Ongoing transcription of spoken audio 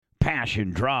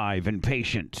passion, drive, and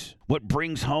patience. What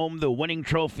brings home the winning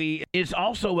trophy is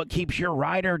also what keeps your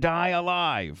ride or die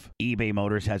alive. eBay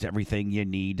Motors has everything you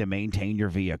need to maintain your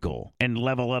vehicle and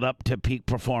level it up to peak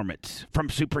performance. From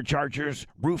superchargers,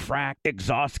 roof rack,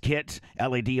 exhaust kits,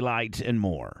 LED lights, and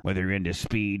more. Whether you're into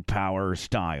speed, power, or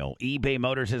style, eBay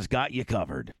Motors has got you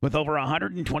covered. With over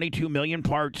 122 million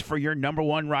parts for your number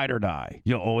one ride or die,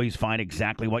 you'll always find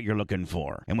exactly what you're looking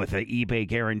for. And with the eBay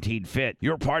Guaranteed Fit,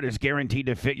 your part is guaranteed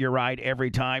to fit your ride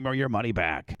every time or your money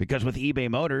back. Because with eBay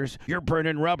Motors, you're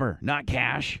burning rubber, not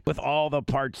cash, with all the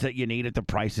parts that you need at the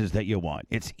prices that you want.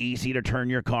 It's easy to turn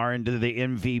your car into the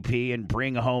MVP and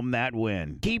bring home that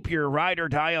win. Keep your ride or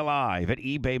die alive at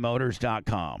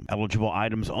ebaymotors.com. Eligible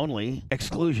items only.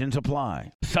 Exclusions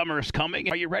apply. Summer's coming.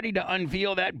 Are you ready to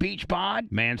unveil that beach bod?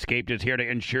 Manscaped is here to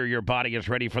ensure your body is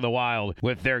ready for the wild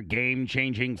with their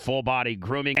game-changing full-body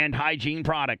grooming and hygiene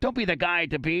product. Don't be the guy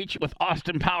at the beach with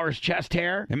Austin Powers chest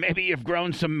hair, and maybe you've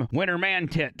grown some winter man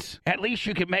tits. At least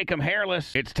you can make them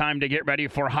hairless. It's time to get ready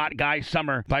for hot guy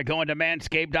summer by going to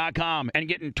manscaped.com and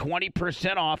getting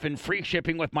 20% off and free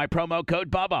shipping with my promo code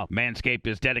BUBBA. Manscaped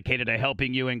is dedicated to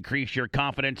helping you increase your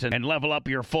confidence and level up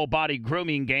your full-body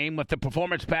grooming game with the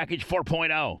Performance Package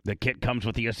 4.0. The kit comes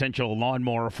with the essential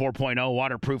Lawnmower 4.0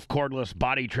 waterproof cordless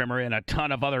body trimmer and a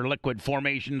ton of other liquid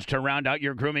formations to round out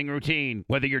your grooming routine.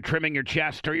 Whether you're trimming your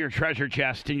chest or your treasure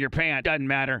chest in your pants, doesn't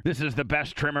matter. This is the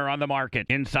best trimmer on the market.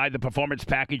 Inside the Performance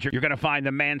Package, you're going to find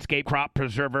the Manscaped Crop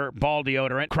Preserver Ball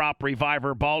Deodorant, Crop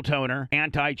Reviver Ball Toner,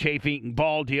 Anti-Chafing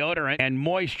Ball Deodorant, and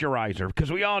Moisturizer.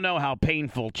 Because we all know how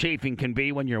painful chafing can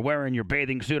be when you're wearing your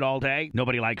bathing suit all day.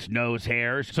 Nobody likes nose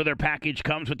hairs, so their package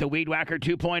comes with the Weed Whacker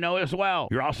 2.0 as well.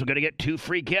 You're also going to get 2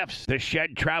 free gifts. The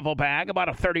Shed Travel Bag, about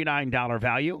a $39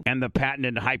 value, and the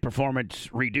patented high-performance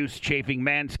reduced chafing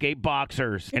Manscaped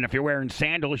Boxers. And if you're wearing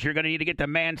sandals, you're going to need to get the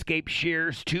Manscaped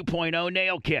Shears 2.0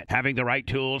 Nail Kit. Having the right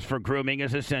tools for grooming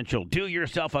is essential. Do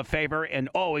yourself a favor and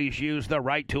always use the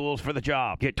right tools for the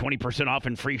job. Get 20% off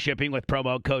and free shipping with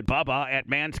promo code BUBBA at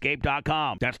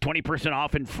manscaped.com. That's 20%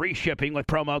 off and free shipping with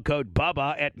promo code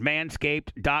BUBBA at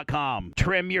manscaped.com.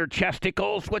 Trim your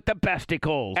chesticles with the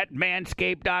besticles at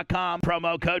manscaped.com.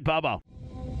 Promo code BUBBA.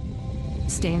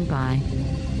 Stand by.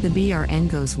 The BRN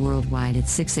goes worldwide at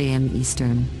 6 a.m.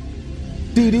 Eastern.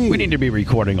 CD. We need to be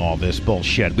recording all this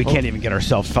bullshit. We can't even get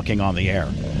ourselves fucking on the air.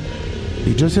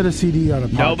 You just hit a CD on a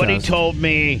podcast. Nobody told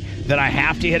me that I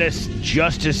have to hit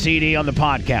just a CD on the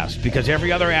podcast because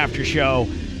every other after show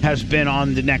has been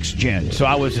on the next gen. So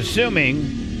I was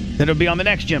assuming that it'll be on the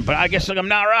next gen, but I guess I'm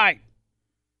not right.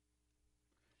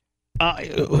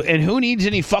 And who needs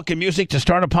any fucking music to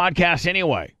start a podcast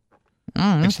anyway?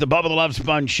 It's the Bubba the Love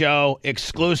Sponge Show,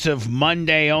 exclusive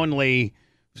Monday only,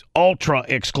 ultra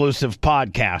exclusive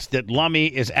podcast that Lummy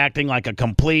is acting like a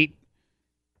complete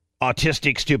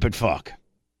autistic stupid fuck.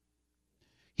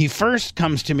 He first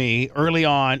comes to me early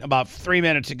on about 3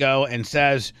 minutes ago and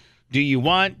says,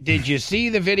 did you see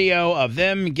the video of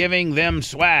them giving them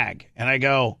swag? And I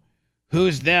go,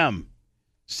 who's them?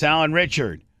 Sal and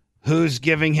Richard. Who's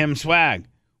giving him swag?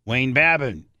 Wayne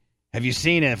Babin. Have you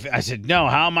seen it? I said, no,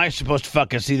 how am I supposed to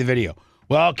fucking see the video?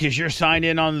 Well, because you're signed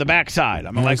in on the backside.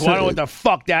 I'm like, well, I don't know what the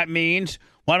fuck that means.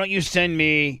 Why don't you send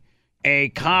me a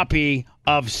copy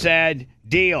of said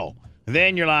deal?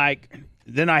 Then you're like,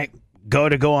 then I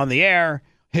go on the air,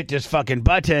 hit this fucking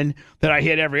button that I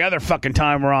hit every other fucking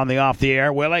time we're on the off the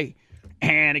air, Willie,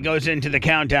 and it goes into the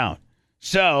countdown.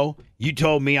 So you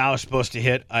told me I was supposed to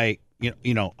hit a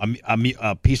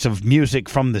piece of music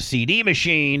from the CD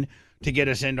machine to get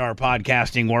us into our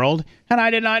podcasting world, and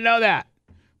I did not know that.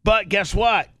 But guess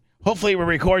what? Hopefully we're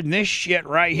recording this shit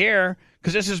right here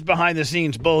because this is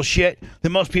behind-the-scenes bullshit that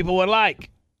most people would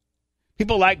like.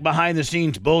 People like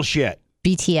behind-the-scenes bullshit.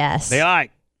 BTS. They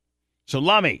like. So,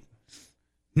 Lummy,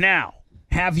 now,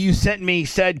 have you sent me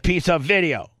said piece of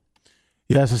video?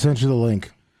 Yes, I sent you the link.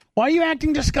 Why are you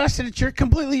acting disgusted? It's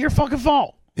completely your fucking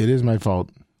fault. It is my fault.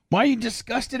 Why are you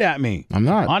disgusted at me? I'm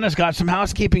not. Anna's got some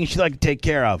housekeeping she'd like to take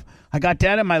care of. I got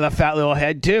that in my left fat little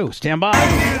head, too. Stand by.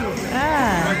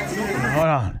 Hold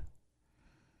on.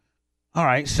 All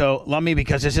right, so Lummy,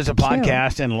 because this is a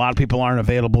podcast and a lot of people aren't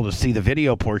available to see the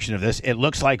video portion of this, it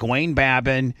looks like Wayne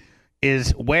Babin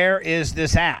where is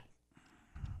this at?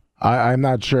 I'm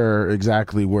not sure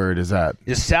exactly where it is at.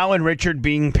 Is Sal and Richard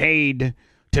being paid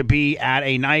to be at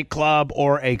a nightclub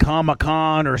or a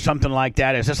Comic-Con or something like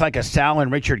that? Is this like a Sal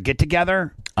and Richard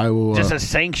get-together? I will. Is this a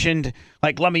sanctioned,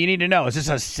 like, Lummy, you need to know, is this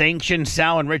a sanctioned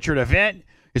Sal and Richard event?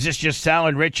 Is this just Sal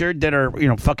and Richard that are,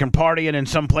 fucking partying in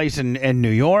some place in New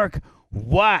York?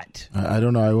 What? I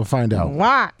don't know. I will find out.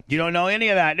 What? You don't know any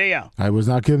of that, do you? I was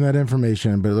not given that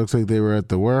information, but it looks like they were at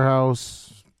the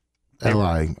warehouse.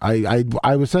 LI.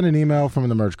 I was sent an email from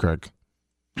the Merch Crick.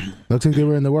 Looks like they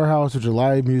were in the warehouse, which is a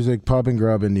live music pub and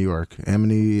grub in New York,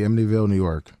 Amityville, New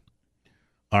York.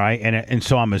 All right, and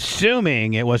so I'm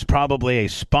assuming it was probably a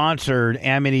sponsored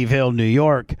Amityville, New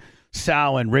York,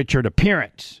 Sal and Richard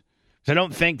appearance. So I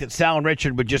don't think that Sal and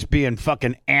Richard would just be in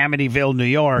fucking Amityville, New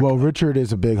York. Well, Richard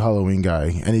is a big Halloween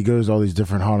guy, and he goes to all these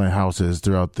different haunted houses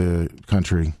throughout the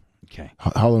country. Okay.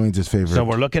 Halloween's his favorite. So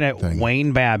we're looking at thing.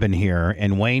 Wayne Babin here,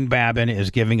 and Wayne Babin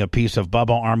is giving a piece of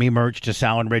Bubba Army merch to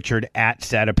Sal and Richard at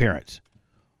said appearance.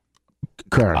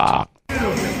 Correct. It's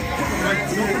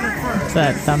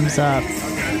that thumbs up.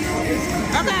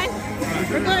 Okay,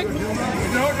 we're good. No,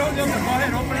 go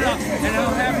ahead, open it up, and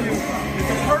I'll have you. It's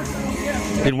a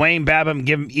person. Did Wayne Babin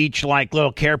give them each like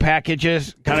little care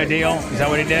packages kind of deal? Is that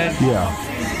what he did? Yeah.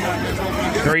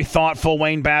 Very thoughtful,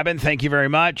 Wayne Babin. Thank you very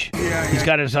much. He's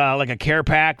got his like a care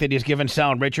pack that he's given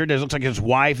Sal and Richard. It looks like his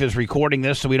wife is recording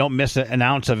this, so we don't miss an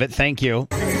ounce of it. Thank you.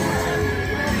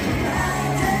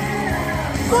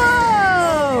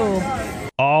 Whoa!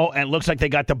 Oh, and it looks like they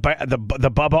got the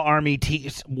Bubba Army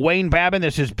tees. Wayne Babin,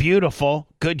 this is beautiful.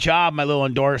 Good job, my little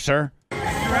endorser,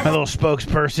 my little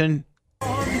spokesperson.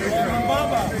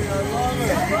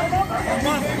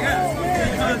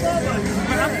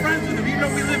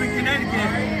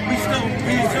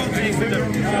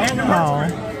 Oh.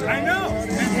 I know.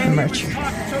 Merch.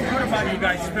 Talking so good about you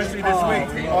guys, especially this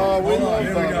week. Oh, we love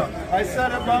Bubba. I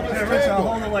set up Bubba's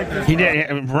table. He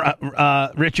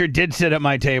did. Richard did sit at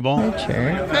my table. Sure.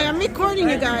 Hey, I'm recording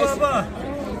you guys.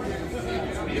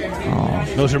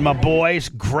 Those are my boys.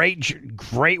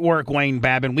 Great work, Wayne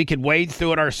Babin. We could wade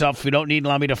through it ourselves. We don't need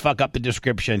Lummy to fuck up the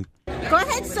description. Go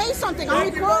ahead, say something.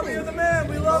 I'm recording. You're the man.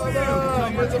 We love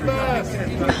you. You're the best.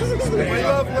 We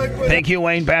love Liquid. Thank you,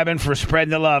 Wayne Babin, for spreading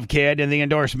the love, kid, and the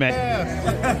endorsement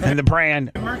and the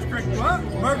brand. Merch Crick, what?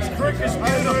 Merch Crick is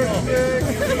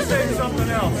beautiful. You say something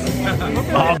else.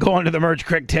 I'll go into the Merch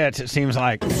Crick tits, it seems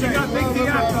like. You got Big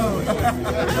Diacos.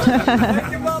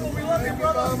 Thank you, Bubba. We love you,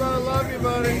 brother. Bubba, love you,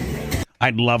 buddy.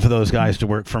 I'd love for those guys to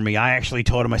work for me. I actually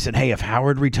told him, I said, hey, if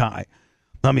Howard retired,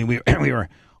 I mean, we were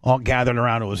all gathered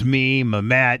around. It was me,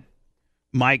 Mamet,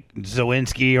 Mike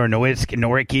Zawinski or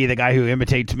Nowicki, the guy who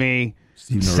imitates me,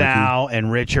 Sal,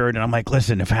 and Richard. And I'm like,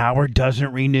 listen, if Howard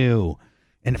doesn't renew,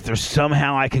 and if there's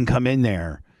somehow I can come in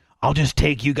there, I'll just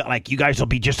take you guys. Like, you guys will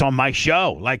be just on my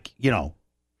show. Like, you know,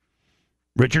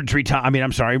 Richard's retired. I mean,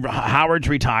 I'm sorry, Howard's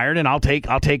retired, and I'll take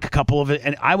a couple of it.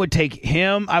 And I would take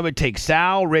him. I would take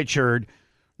Sal, Richard,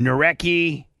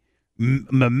 Nowicki,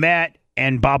 Mamet,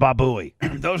 and Baba Booey.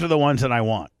 Those are the ones that I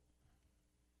want.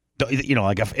 You know,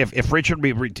 like if Richard,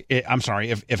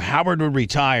 if Howard would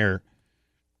retire,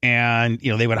 and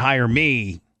you know they would hire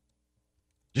me,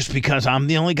 just because I'm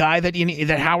the only guy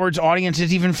that Howard's audience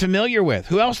is even familiar with.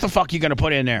 Who else the fuck you going to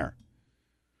put in there?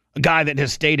 A guy that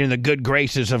has stayed in the good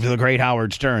graces of the great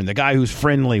Howard Stern, the guy who's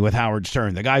friendly with Howard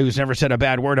Stern, the guy who's never said a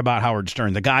bad word about Howard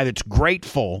Stern, the guy that's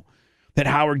grateful that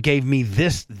Howard gave me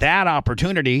that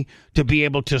opportunity to be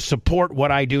able to support what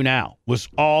I do now, was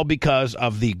all because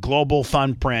of the global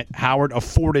thumbprint Howard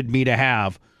afforded me to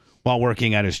have while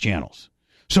working at his channels.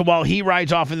 So while he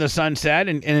rides off in the sunset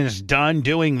and is done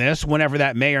doing this, whenever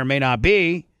that may or may not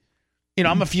be, you know,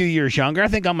 I'm a few years younger. I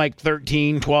think I'm like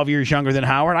 13, 12 years younger than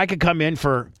Howard. I could come in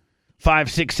for 5,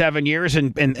 6, 7 years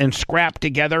and scrap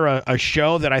together a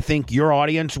show that I think your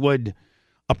audience would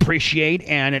appreciate,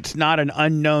 and it's not an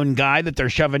unknown guy that they're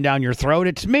shoving down your throat.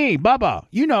 It's me, Bubba.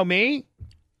 You know me.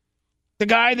 The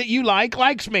guy that you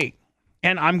likes me.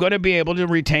 And I'm going to be able to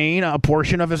retain a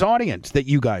portion of his audience that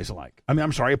you guys like. I mean,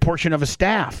 I'm sorry, a portion of his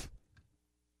staff.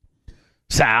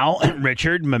 Sal,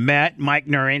 Richard, Mamet, Mike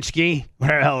Nurinsky,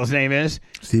 whatever the hell his name is.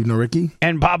 Steve Nowicki.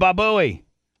 And Baba Booey.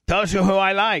 Those are who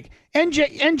I like. And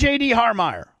J.D.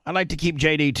 Harmeyer. I like to keep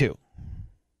J.D. too.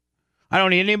 I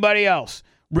don't need anybody else.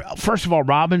 First of all,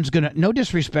 Robin's going to, no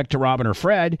disrespect to Robin or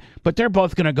Fred, but they're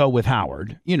both going to go with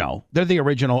Howard. You know, they're the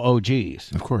original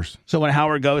OGs. Of course. So when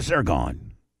Howard goes, they're gone.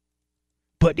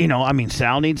 But, you know, I mean,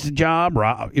 Sal needs a job.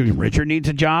 Richard needs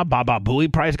a job. Baba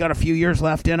Booey probably's got a few years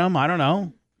left in him. I don't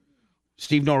know.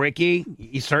 Steve Nowicki,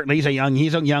 he's a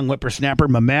young whippersnapper.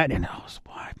 Mamet, and his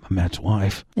wife, Mamet's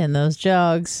wife. And those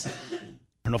jugs. I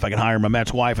don't know if I can hire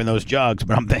Mamet's wife in those jugs,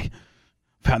 but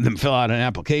have them fill out an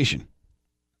application.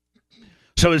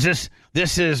 So this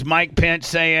is Mike Pence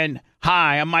saying,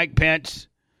 hi, I'm Mike Pence.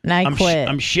 And I quit.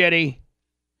 I'm shitty.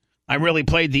 I really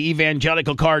played the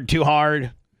evangelical card too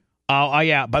hard. Oh,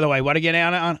 yeah. By the way, what again,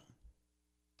 Anna?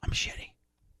 I'm shitty.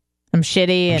 I'm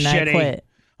shitty. I quit.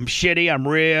 I'm shitty. I'm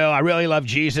real. I really love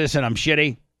Jesus, and I'm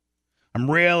shitty. I'm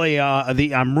really of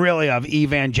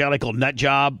evangelical nut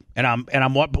job, and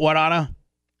I'm what, Anna?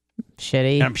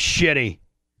 Shitty. I'm shitty.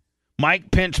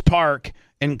 Mike Pence Park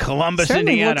in Columbus,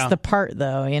 Certainly Indiana, looks the part,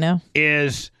 though, you know?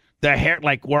 is the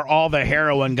like where all the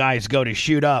heroin guys go to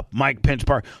shoot up. Mike Pence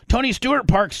Park. Tony Stewart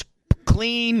Park's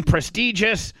clean,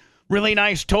 prestigious, really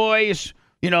nice toys.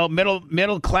 You know,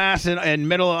 middle class and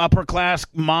middle upper class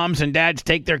moms and dads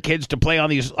take their kids to play on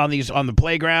the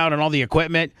playground and all the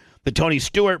equipment. The Tony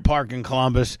Stewart Park in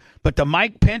Columbus, but the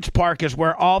Mike Pence Park is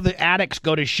where all the addicts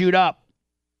go to shoot up.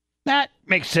 That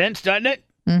makes sense, doesn't it?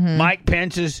 Mm-hmm. Mike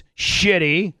Pence is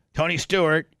shitty. Tony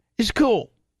Stewart is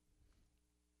cool.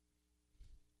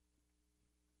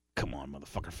 Come on,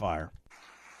 motherfucker, fire.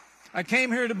 I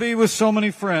came here to be with so many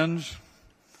friends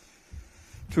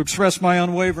to express my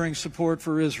unwavering support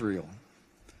for Israel.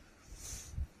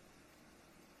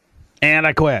 And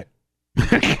I quit.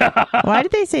 Why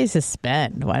did they say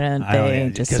suspend? Why didn't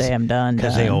they just say I'm done?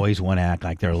 Because they always want to act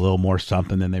like they're a little more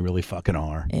something than they really fucking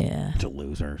are. Yeah. To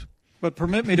losers. But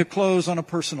permit me to close on a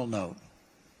personal note.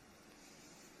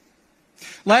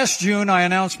 Last June, I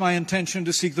announced my intention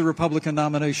to seek the Republican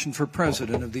nomination for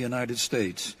President of the United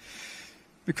States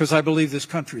because I believe this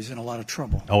country's in a lot of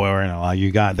trouble. Oh, we're in a lot.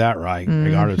 You got that right,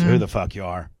 regardless of who the fuck you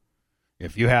are.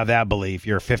 If you have that belief,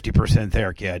 you're 50%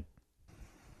 there, kid.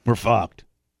 We're fucked.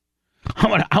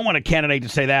 I want a candidate to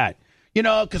say that. You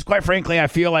know, because quite frankly, I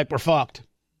feel like we're fucked.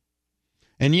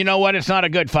 And you know what? It's not a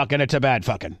good fucking, it's a bad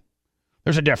fucking.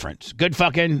 There's a difference. Good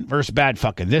fucking versus bad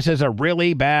fucking. This is a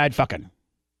really bad fucking.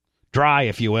 Dry,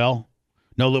 if you will.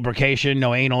 No lubrication,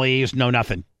 no anal ease, no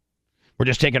nothing. We're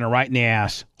just taking it right in the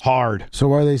ass. Hard. So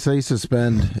why they say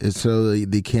suspend is so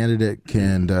the candidate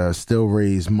can still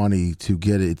raise money to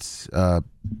get its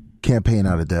campaign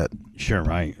out of debt. Sure,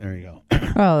 right. There you go.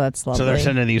 Oh, that's lovely. So they're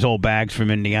sending these old bags from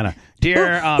Indiana.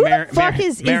 Dear, who the fuck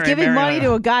is giving money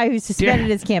to a guy who suspended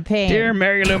his campaign? Dear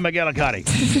Mary Lou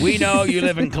McGillicuddy, we know you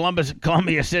live in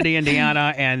Columbia City,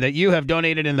 Indiana, and that you have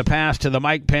donated in the past to the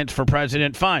Mike Pence for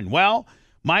President Fund. Well,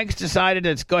 Mike's decided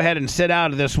to go ahead and sit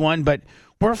out of this one, but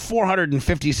we're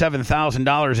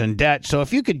 $457,000 in debt. So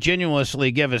if you could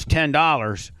genuinely give us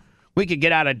 $10, we could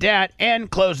get out of debt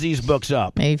and close these books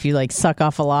up. Maybe if you like suck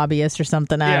off a lobbyist or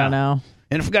something, I don't know.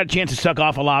 And if we got a chance to suck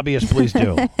off a lobbyist, please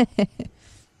do.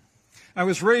 I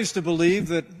was raised to believe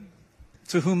that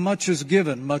to whom much is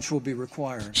given, much will be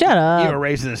required. Shut up. You were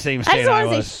raised in the same I state just I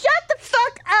want to was. say, shut the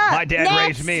fuck up. My dad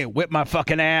raised me, whipped my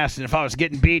fucking ass, and if I was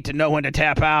getting beat, to know when to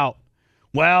tap out.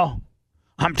 Well,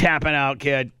 I'm tapping out,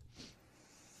 kid.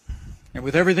 And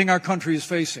with everything our country is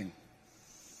facing,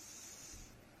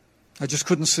 I just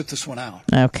couldn't sit this one out.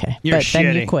 Okay. You're but shitty.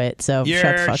 Then you quit, so You're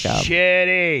shut the fuck up.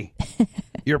 shitty.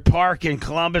 Your park in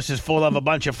Columbus is full of a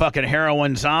bunch of fucking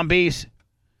heroin zombies,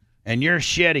 and you're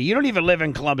shitty. You don't even live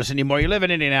in Columbus anymore. You live in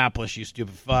Indianapolis, you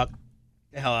stupid fuck. Get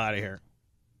the hell out of here,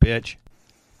 bitch.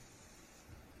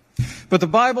 But the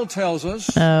Bible tells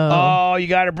us... Oh, you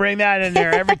got to bring that in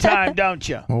there every time, don't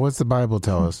you? Well, what's the Bible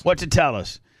tell us? What's it tell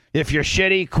us? If you're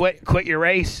shitty, quit your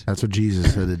race. That's what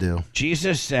Jesus said to do.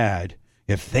 Jesus said,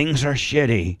 if things are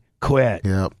shitty, quit.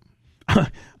 Yep.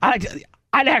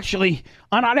 I'd actually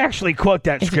quote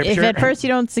that scripture. If at first you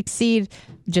don't succeed,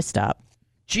 just stop.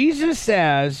 Jesus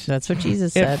says, that's what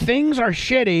Jesus said. If things are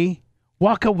shitty,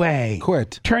 walk away.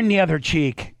 Quit. Turn the other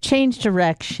cheek. Change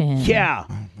direction. Yeah.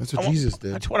 That's what Jesus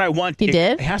did. That's what I want. He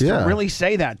did? It has to really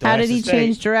say that, though. How did he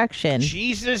change direction?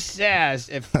 Jesus says,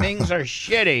 if things are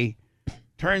shitty,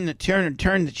 turn the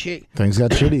cheek. Things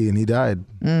got shitty and he died.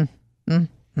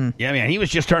 Yeah, man. He was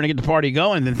just starting to get the party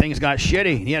going, then things got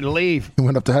shitty. He had to leave. He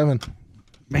went up to heaven.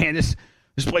 Man, this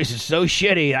place is so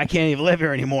shitty. I can't even live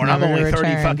here anymore. And I'm Never only to 30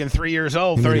 return. fucking 3 years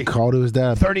old. He 30. made a call to his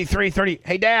dad. 33, 30.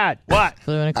 Hey, Dad, what?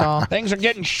 Flew in a call. Things are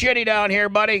getting shitty down here,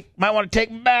 buddy. Might want to take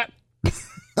me back.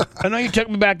 I know you took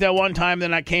me back that one time.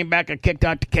 Then I came back. I kicked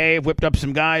out the cave, whipped up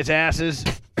some guys' asses.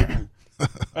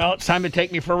 Well, it's time to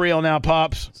take me for real now,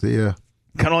 Pops. See ya.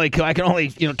 I can only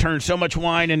turn so much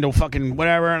wine into fucking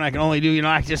whatever, and I can only do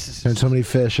I just And so many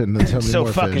fish and then so many so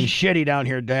more fucking fish. shitty down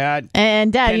here, Dad.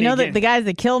 And Dad, Can you know he get- the guys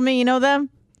that killed me, you know them?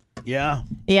 Yeah.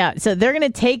 Yeah, so they're going to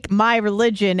take my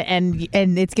religion and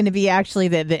it's going to be actually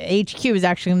the HQ is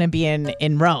actually going to be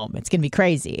in Rome. It's going to be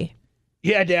crazy.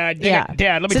 Yeah, Dad. Yeah.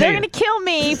 Dad, let me so tell they're you. going to kill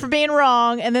me for being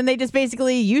wrong, and then they just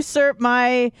basically usurp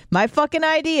my fucking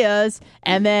ideas,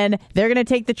 and then they're going to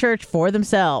take the church for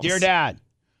themselves. Dear Dad,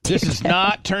 this is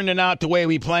not turning out the way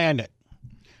we planned it.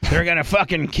 They're going to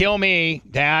fucking kill me,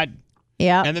 Dad.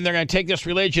 Yeah. And then they're going to take this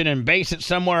religion and base it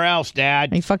somewhere else,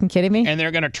 Dad. Are you fucking kidding me? And they're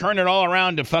going to turn it all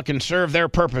around to fucking serve their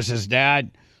purposes,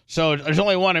 Dad. So there's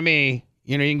only one of me.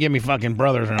 You can give me fucking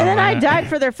brothers. And then I died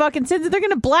for their fucking sins, and they're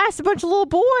going to blast a bunch of little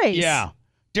boys. Yeah.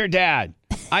 Dear Dad,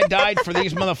 I died for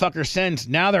these motherfuckers' sins.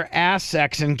 Now they're ass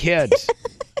sexing kids.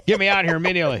 Get me out of here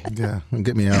immediately. Yeah,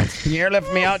 get me out. Can you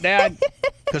airlift me out, Dad?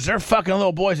 Because they're fucking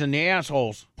little boys in the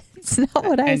assholes. It's not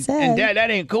what I said. And Dad, that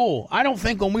ain't cool. I don't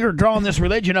think when we were drawing this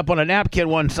religion up on a napkin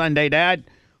one Sunday, Dad,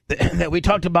 that we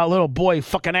talked about little boy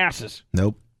fucking asses.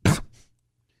 Nope.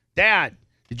 Dad,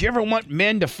 did you ever want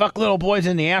men to fuck little boys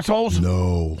in the assholes?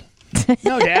 No.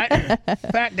 No, Dad. In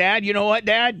fact, Dad, you know what,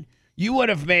 Dad? You would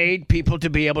have made people to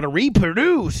be able to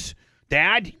reproduce.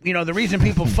 Dad, you know, the reason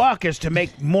people fuck is to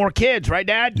make more kids, right,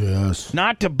 Dad? Yes.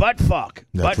 Not to butt fuck.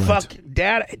 That's butt right. fuck.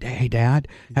 Dad, hey, Dad,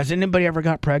 has anybody ever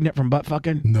got pregnant from butt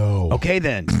fucking? No. Okay,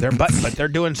 then. But they're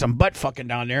doing some butt fucking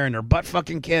down there, and they're butt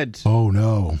fucking kids. Oh,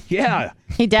 no. Yeah.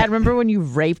 Hey, Dad, remember when you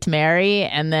raped Mary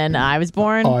and then I was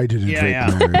born? Oh, I didn't rape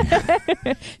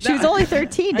Mary. She was only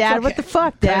 13, Dad. okay. What the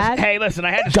fuck, Dad? Hey, listen,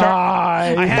 I had to start.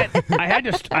 Die.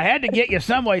 I had to get you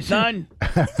some way, son.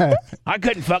 I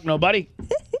couldn't fuck nobody.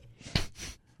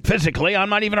 Physically, I'm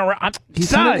not even a He's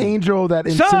son. not an angel that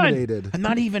inseminated. Son, I'm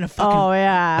not even a fucking. Oh,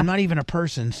 yeah. I'm not even a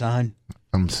person, son.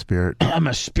 I'm spirit. I'm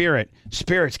a spirit.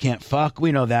 Spirits can't fuck.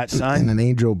 We know that, son. And an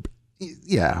angel,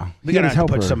 yeah. We He gotta had his have to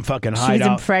helper. put some fucking She was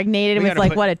hideout. impregnated We with, gotta like,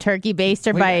 put- what, a turkey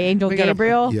baster by Angel we gotta-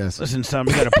 Gabriel? Yes. Listen, son,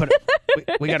 we gotta put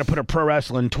we gotta put a pro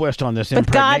wrestling twist on this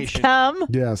But God's impregnation. come.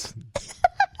 Yes.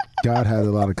 God had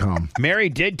a lot of cum. Mary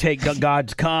did take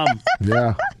God's cum.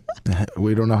 Yeah.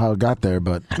 We don't know how it got there,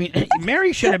 but I mean,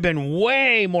 Mary should have been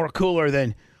way more cooler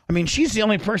than. I mean, she's the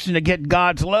only person to get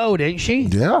God's load, ain't she?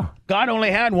 yeah, God only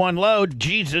had one load,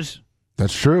 Jesus.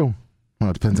 that's true.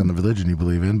 Well, it depends on the religion you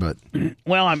believe in, but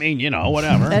Well, I mean, you know,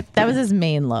 whatever. That was his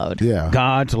main load. yeah.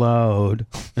 God's load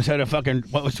instead of fucking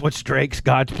what's Drake's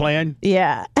God's plan?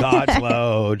 Yeah. God's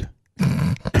load.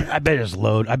 I bet his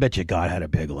load. I bet you God had a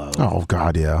big load. Oh,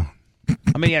 God, yeah.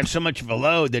 I mean, he had so much of a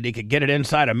load that he could get it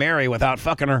inside of Mary without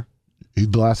fucking her. He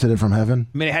blasted it from heaven.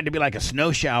 I mean, it had to be like a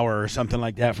snow shower or something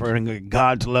like that for her to get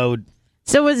God's load.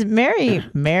 So was Mary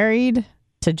married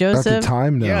to At Joseph? the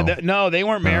time, no. Yeah, no, they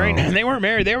weren't married. No. They weren't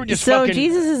married. They were just So fucking.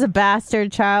 Jesus is a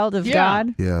bastard child of Yeah.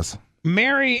 God? Yes.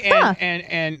 Mary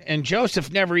and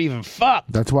Joseph never even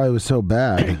fucked. That's why it was so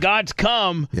bad. God's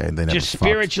cum Yeah, they never just fucked.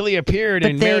 spiritually appeared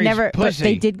But in they Mary's never. But pussy.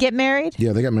 they did get married.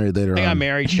 Yeah, they got married later They got on.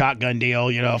 married, shotgun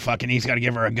deal, you know, fucking he's got to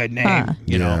give her a good name. Huh.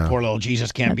 You know, Yeah. poor little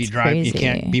Jesus can't be That's driving. You crazy.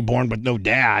 can't be born with no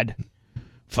dad.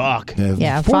 Fuck.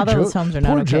 Yeah, poor fatherless homes are not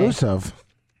poor okay. Joseph.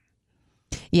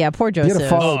 Yeah, poor had to Joseph.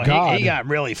 follow- Oh, God. he got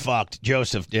really fucked.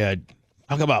 Joseph did.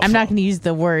 Talk about I'm not going to use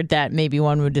the word that maybe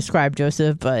one would describe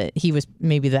Joseph, but he was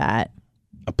maybe that.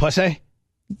 a pussy.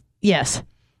 Yes.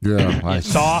 Yeah. I-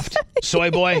 Soft soy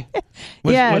boy.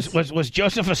 Was, Yes. was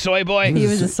Joseph a soy boy? He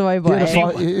was a soy He had boy. to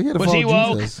follow- he had to Was he follow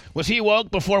woke? Jesus. Was he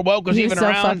woke before woke was He was even so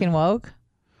around? fucking woke.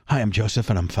 Hi, I'm Joseph,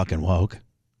 and I'm fucking woke.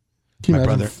 Can you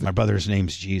My imagine brother's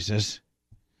name's Jesus.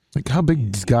 Like, how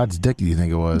big is God's dick do you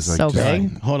think it was? Like, So just-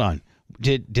 big. Hold on.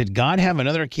 Did God have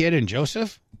another kid in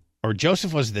Joseph? Or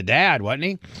Joseph was the dad, wasn't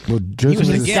he? Well, Joseph was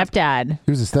was, the a, gimp. Stepdad.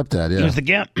 he was a stepdad, yeah. He was the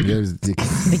gimp. Yeah, he was the-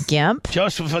 The Gimp?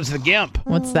 Joseph was the gimp.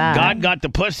 What's that? God got the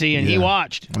pussy and he Yeah.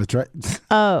 watched. That's right.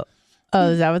 Oh,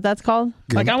 is that what that's called?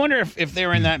 Like, I wonder if they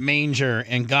were in that manger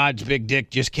and God's big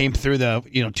dick just came through the,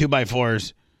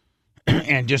 2x4s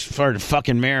and just started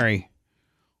fucking Mary.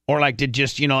 Or, like, did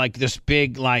just, like this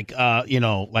big, like,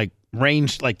 like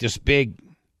range, like this big,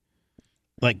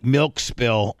 like milk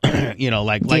spill, like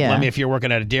Yeah. let me if you're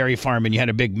working at a dairy farm and you had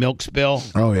a big milk spill.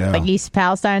 Oh, yeah. Like East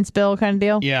Palestine spill kind of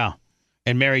deal? Yeah.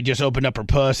 And Mary just opened up her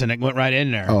puss and it went right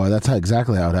in there. Oh, that's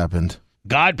exactly how it happened.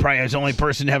 God probably is the only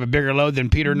person to have a bigger load than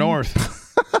Peter North.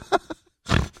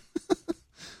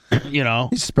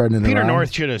 He's spreading it Peter around.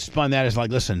 North should have spun that as like,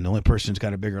 listen, the only person who's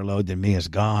got a bigger load than me is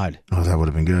God. Oh, that would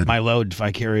have been good. My load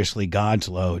vicariously God's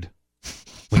load.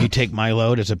 When you take my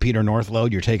load as a Peter North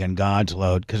load, you're taking God's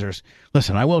load. Because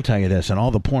listen, I will tell you this, in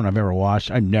all the porn I've ever watched,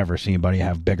 I've never seen anybody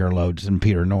have bigger loads than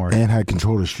Peter North. And had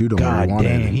control to shoot him where God he wanted.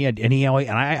 damn, he had, and he always,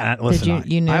 and I listen,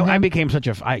 you know I him? became such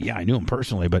a, I knew him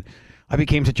personally, but I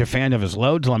became such a fan of his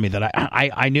loads, Lemmy, that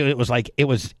I knew it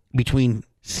was between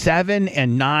 7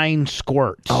 and 9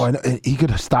 squirts. Oh, and he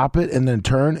could stop it and then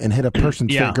turn and hit a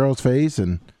person's Yeah. girl's face.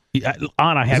 And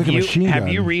Anna, have like a machine have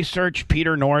gun. you researched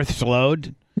Peter North's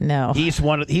load? No. He's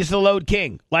the load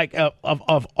king, like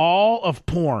of all of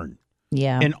porn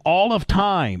Yeah. in all of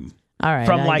time, All right.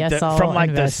 from I like guess the I'll from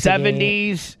like the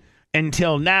investigate. 70s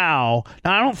until now.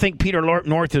 Now I don't think Peter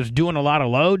North is doing a lot of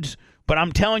loads, but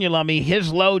I'm telling you, Lummy,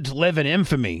 his loads live in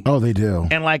infamy. oh, they do.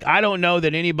 And like I don't know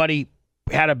that anybody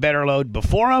had a better load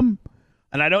before him,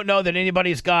 and I don't know that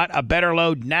anybody's got a better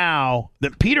load now.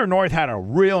 That Peter North had a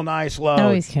real nice load.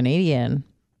 Oh, he's Canadian.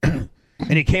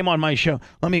 And he came on my show.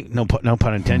 No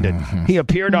pun intended. He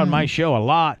appeared on my show a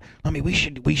lot. We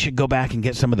should go back and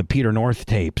get some of the Peter North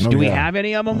tapes. Do we have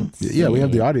any of them? Yeah, we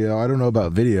have the audio. I don't know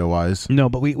about video wise. No,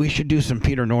 but we should do some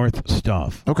Peter North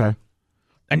stuff. Okay.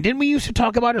 And didn't we used to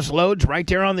talk about his loads right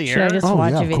there on the Should air? I just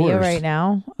watch a video right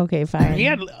now? Okay, fine.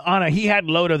 He had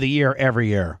load of the year every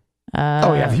year.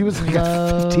 He was like a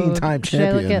 15-time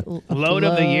champion. Load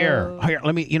of the year. Here,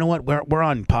 you know what? We're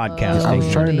on podcasting. I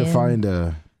was trying to find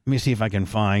Let me see if I can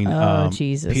find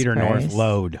Jesus Peter Christ. North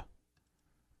load.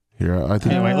 Here, I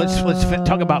think. Anyway, let's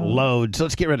talk about loads.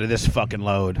 Let's get rid of this fucking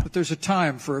load. But there's a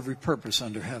time for every purpose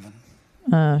under heaven.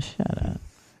 Oh, shut up.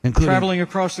 Traveling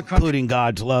across the country. Including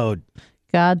God's load.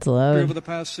 God's load. Over the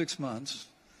past 6 months.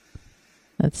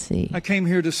 Let's see. I came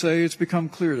here to say it's become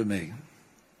clear to me.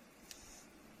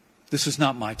 This is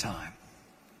not my time.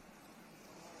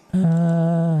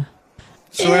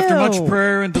 So after much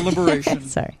prayer and deliberation,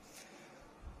 sorry,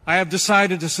 I have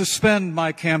decided to suspend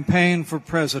my campaign for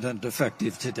president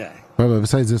effective today. Well,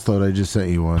 besides this load, I just sent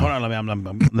you one. Hold on,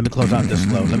 let me close out this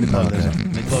load. Let me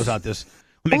close out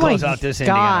this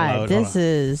Indiana load. This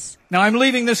is. Now I'm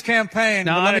leaving this campaign.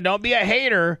 No, don't be a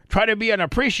hater. Try to be an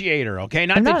appreciator, okay?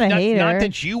 I'm not a hater. Not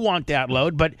that you want that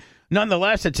load, but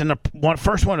nonetheless, it's in the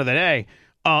first one of the day.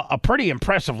 A pretty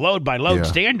impressive load by load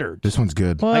standards. This one's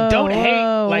good. Like, don't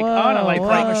hate. Like, Anna, like,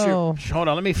 promise you. Hold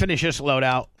on, let me finish this load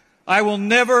out. I will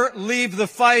never leave the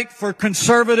fight for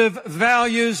conservative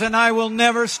values, and I will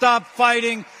never stop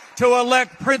fighting to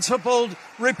elect principled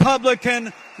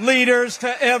Republican leaders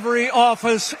to every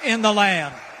office in the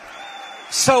land.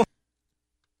 So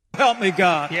help me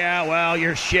God. Yeah, well,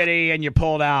 you're shitty and you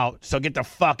pulled out. So get the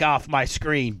fuck off my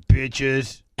screen,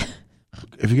 bitches.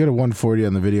 If you get a 140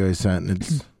 on the video I sent,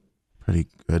 it's pretty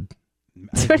good.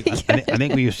 It's pretty good. I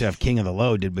think we used to have King of the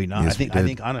Load, did we not? Yes, I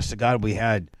think, honest to God, we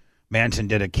had Manson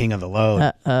did a King of the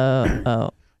Load.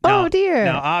 Oh, dear.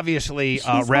 Now, obviously,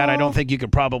 Rat, I don't think you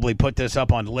could probably put this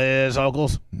up on Liz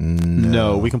Ogles.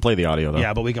 No, we can play the audio, though.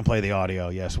 Yeah, but we can play the audio.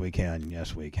 Yes, we can.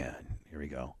 Yes, we can. Here we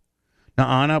go.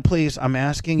 Now, Anna, please, I'm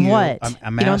asking you. What?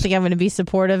 You don't think I'm going to be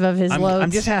supportive of his loads?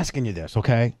 I'm just asking you this,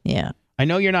 okay? Yeah. I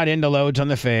know you're not into loads on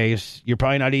the face. You're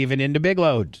probably not even into big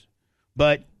loads.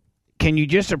 But can you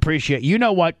just appreciate, you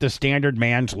know what the standard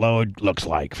man's load looks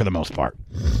like for the most part.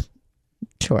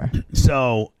 Sure.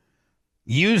 So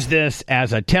use this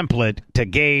as a template to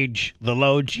gauge the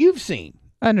loads you've seen.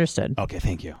 Understood. Okay,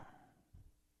 thank you.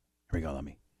 Here we go,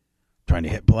 Lummy. Trying to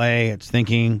hit play. It's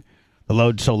thinking. The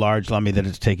load's so large, Lummy, that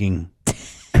it's taking...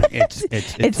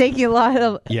 It's taking a lot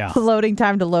of loading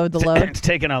time to load the load. It's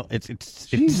taking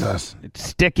Jesus. It's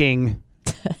sticking.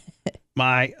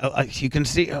 You can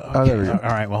see. Okay. Oh, there we go. All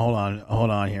right. Well, hold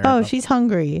on here. Oh, she's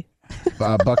hungry.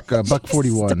 Buck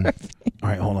 41. All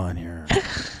right, hold on here.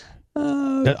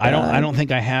 I don't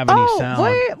think I have any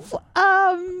sound.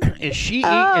 Is she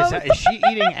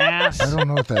eating ass? I don't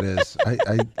know what that is.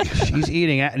 She's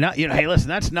eating ass. No, hey, listen,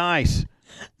 that's nice.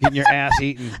 Getting your ass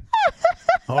eaten.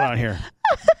 Hold on here.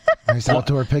 Nice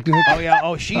outdoor picnic. Oh yeah.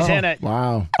 Oh, she's in it.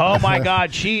 Wow. Oh my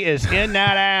God, she is in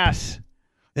that ass.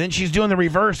 And then she's doing the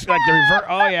reverse, like the reverse.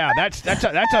 Oh yeah, that's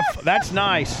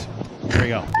nice. There we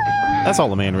go. That's all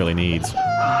the man really needs.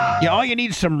 Yeah, all you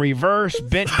need is some reverse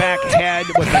bent back head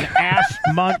with an ass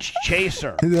munch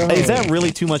chaser. Hey, is that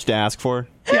really too much to ask for?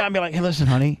 Yeah, I'd be like, hey, listen,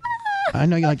 honey, I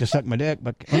know you like to suck my dick,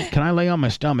 but can I lay on my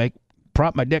stomach,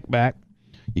 prop my dick back?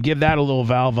 You give that a little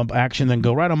valve of action, then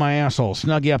go right on my asshole.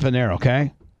 Snug you up in there,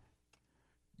 okay?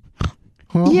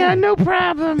 Well, yeah, no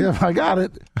problem. Yeah, I got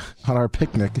it. On our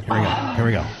picnic. Here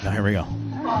we go. Now, here we go.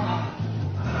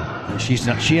 And she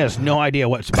has no idea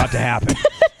what's about to happen.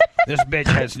 This bitch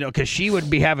has no, because she would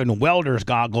be having welder's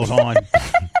goggles on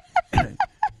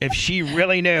if she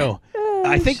really knew.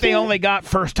 I think they only got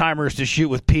first timers to shoot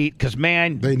with Pete because,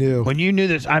 man, they knew. When you knew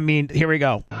this, I mean, here we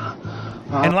go.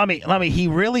 And let me, he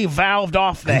really valved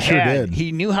off the head. Sure did.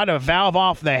 He knew how to valve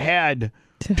off the head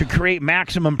to create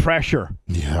maximum pressure.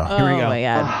 Yeah. Here we go. Oh my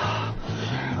God.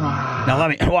 Now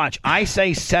let me watch. I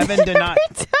say 7 to 9,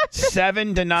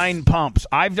 7 to 9 pumps.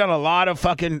 I've done a lot of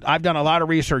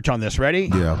research on this. Ready?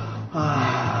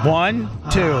 Yeah. 1,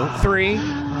 2, 3,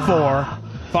 4,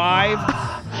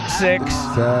 5, 6,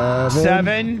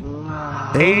 7,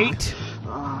 8,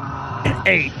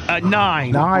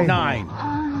 9.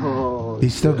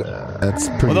 He's still good. That's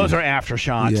pretty. Well, those are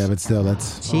aftershocks. Yeah, but still,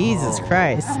 that's. Jesus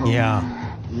Christ. Yeah.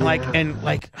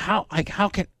 How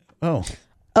can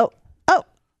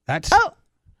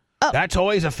that's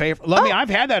always a favorite. I've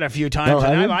had that a few times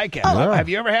and I like it. Yeah. Have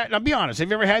you ever had? I'll be honest. Have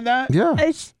you ever had that? Yeah.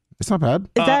 It's not bad.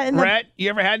 Is that in Rhett, you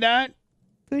ever had that?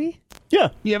 booty? Yeah.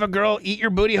 You have a girl eat your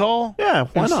booty hole? Yeah,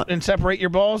 why not? And separate your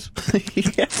balls?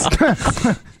 Yeah.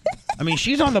 I mean,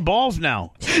 she's on the balls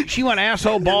now. She went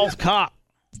asshole balls cop.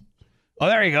 Oh,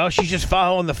 there you go. She's just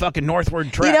following the fucking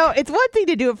northward track. You know, it's one thing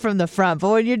to do it from the front, but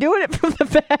when you're doing it from the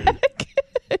back,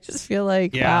 I just feel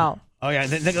like, wow. Oh, yeah.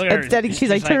 Look at her. Instead, she's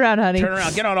like, turn around, honey. Turn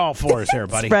around. Get on all fours there,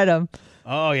 buddy. Spread them.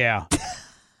 Oh, yeah.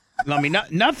 I mean,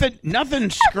 nothing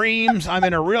screams I'm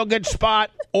in a real good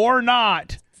spot or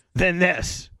not than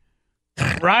this.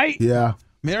 Right? Yeah. I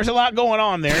mean, there's a lot going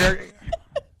on there.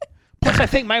 Plus, I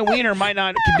think my wiener might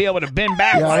not be able to bend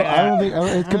back Yeah, like I don't that.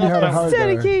 think it could be hard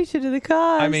there. Dedication to the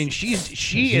cause. I mean, she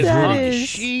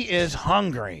is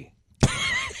hungry.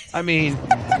 I mean,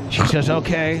 she says,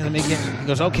 "Okay, let me get." He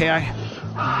goes, "Okay,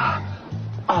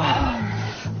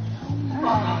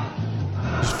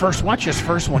 watch this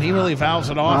first one. He really valves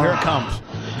it off. Here it comes.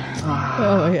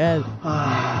 Oh my God.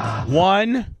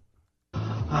 1,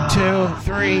 2,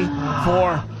 3,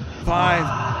 4,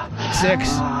 5, 6,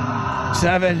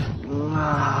 7,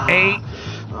 8.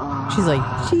 She's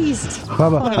like, Jesus.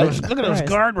 Bubba, Look at those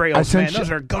guardrails, man. Those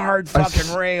are guard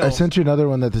fucking rails. I sent you another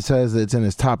one that says that it's in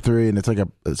his top 3, and it's like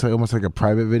almost like a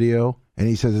private video, and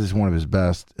he says this is one of his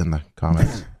best in the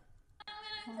comments.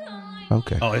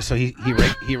 Okay. Oh, so he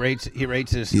rates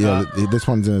his. Yeah, this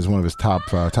one's in as one of his top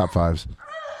 5s.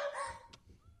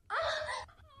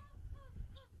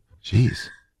 Jeez.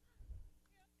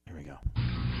 Here we go.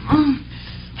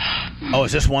 Oh,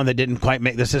 is this one that didn't quite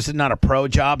make this? This is not a pro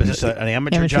job. Is this an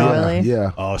amateur job? Really?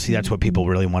 Yeah. Oh, see, that's what people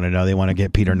really want to know. They want to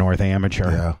get Peter North amateur.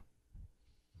 Yeah.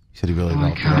 He said he really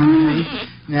loved it.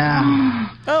 Yeah.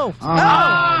 Oh. Oh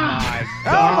my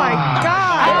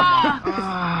God.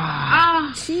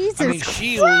 Jesus I mean,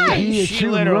 she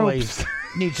literally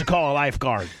needs to call a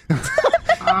lifeguard. That's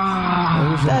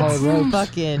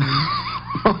fucking.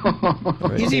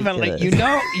 He's even like,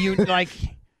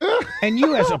 and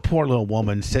you as a poor little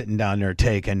woman sitting down there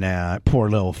taking that poor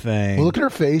little thing. Well, look at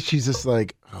her face. She's just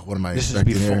like, oh, what am I This is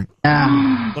expecting before. here?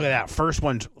 Look at that. First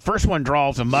one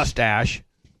draws a mustache.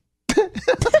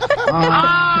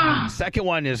 Second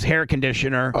one is hair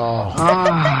conditioner. Oh.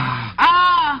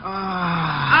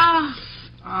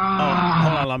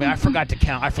 Hold on, Lummy. I forgot to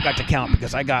count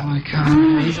because I got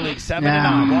usually 7 to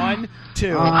 9. 1, 2,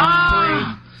 3,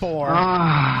 4,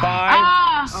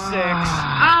 5,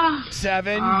 6,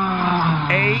 7, 8.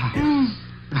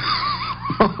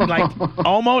 Like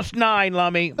almost 9,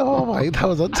 Lummy. Oh my, that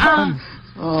was a ton.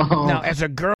 Now, as a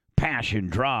girl, passion,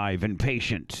 drive, and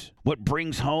patience. What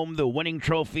brings home the winning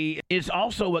trophy is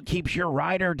also what keeps your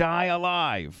ride or die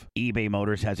alive. eBay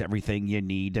Motors has everything you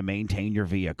need to maintain your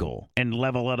vehicle and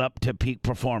level it up to peak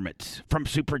performance. From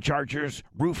superchargers,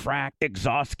 roof rack,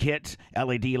 exhaust kits,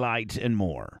 LED lights, and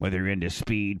more. Whether you're into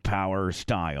speed, power, or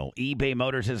style, eBay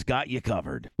Motors has got you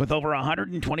covered. With over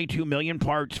 122 million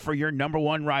parts for your number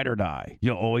one ride or die,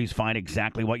 you'll always find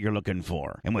exactly what you're looking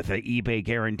for. And with the eBay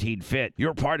Guaranteed Fit,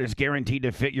 your part is guaranteed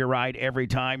to fit your ride every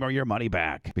time or your money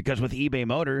back. Because with eBay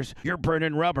Motors, you're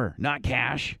burning rubber, not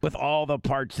cash, with all the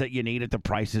parts that you need at the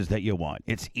prices that you want.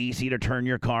 It's easy to turn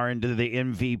your car into the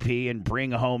MVP and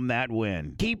bring home that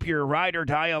win. Keep your ride or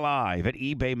die alive at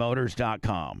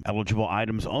ebaymotors.com. Eligible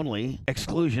items only.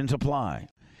 Exclusions apply.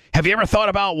 Have you ever thought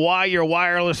about why your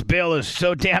wireless bill is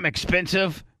so damn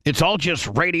expensive? It's all just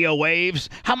radio waves.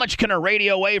 How much can a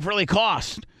radio wave really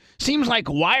cost? Seems like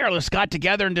wireless got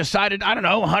together and decided, I don't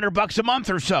know, $100 a month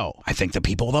or so. I think the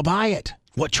people will buy it.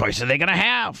 What choice are they going to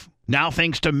have? Now,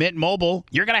 thanks to Mint Mobile,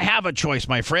 you're going to have a choice,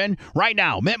 my friend. Right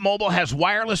now, Mint Mobile has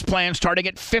wireless plans starting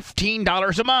at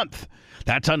 $15 a month.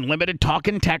 That's unlimited talk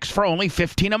and text for only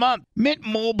 $15 a month. Mint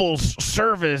Mobile's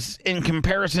service, in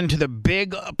comparison to the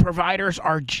big providers,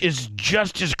 is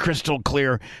just as crystal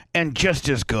clear and just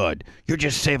as good. You're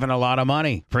just saving a lot of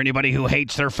money. For anybody who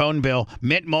hates their phone bill,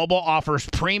 Mint Mobile offers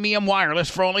premium wireless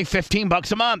for only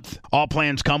 $15 a month. All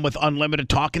plans come with unlimited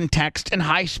talk and text and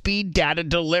high-speed data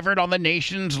delivered on the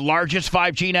nation's largest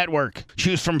 5G network.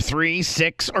 Choose from 3,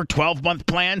 6, or 12-month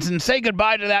plans and say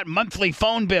goodbye to that monthly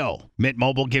phone bill. Mint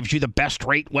Mobile gives you the best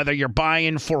rate whether you're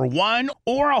buying for one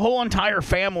or a whole entire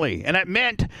family. And at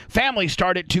Mint, families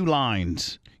start at 2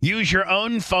 lines. Use your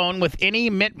own phone with any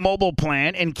Mint Mobile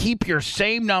plan and keep your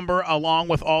same number along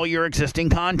with all your existing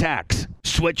contacts.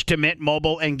 Switch to Mint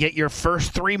Mobile and get your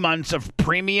first 3 months of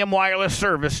premium wireless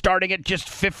service starting at just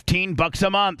 $15 a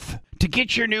month. To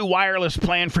get your new wireless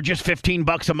plan for just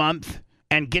 $15 a month,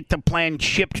 and get the plan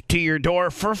shipped to your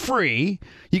door for free,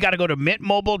 you got to go to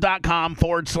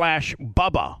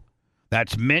mintmobile.com/Bubba.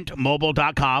 That's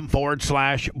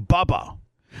mintmobile.com/Bubba.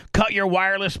 Cut your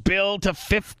wireless bill to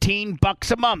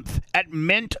 $15 a month at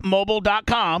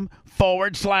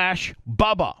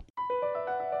mintmobile.com/Bubba.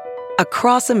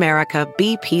 Across America,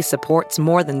 BP supports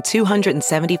more than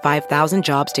 275,000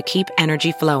 jobs to keep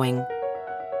energy flowing.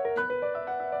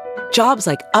 Jobs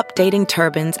like updating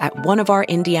turbines at one of our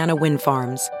Indiana wind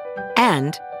farms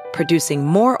and producing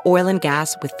more oil and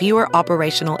gas with fewer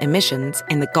operational emissions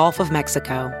in the Gulf of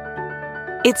Mexico.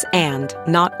 It's and,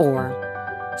 not or.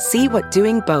 See what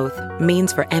doing both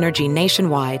means for energy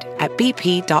nationwide at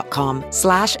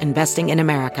bp.com/investing in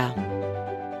America.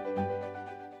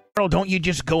 Don't you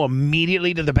just go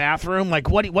immediately to the bathroom? Like,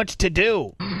 what's to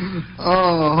do?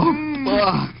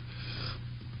 Oh,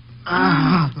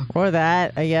 fuck. Or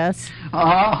that, I guess.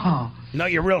 Oh. No,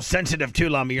 you're real sensitive too,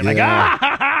 Lummy. You're Yeah.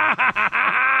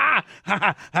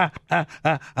 I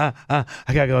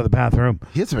gotta go to the bathroom.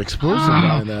 He had some explosive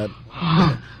behind that.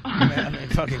 Man,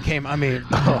 it fucking came. I mean,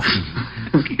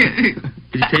 Did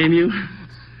he tame you?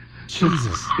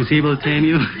 Jesus. Was he able to tame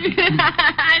you?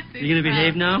 I think You gonna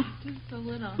behave now? Just a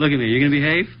little. Look at me. You gonna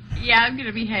behave? Yeah, I'm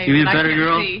gonna behave. You be a but I better can't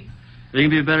girl? see. Are you gonna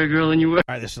be a better girl than you were? all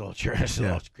right, this is a little this is a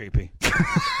little creepy.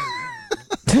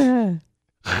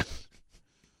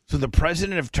 So the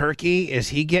president of Turkey, is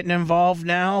he getting involved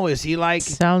now? Is he like,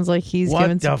 Sounds like he's what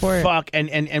giving the support. fuck?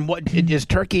 And what is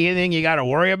Turkey anything you got to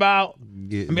worry about? I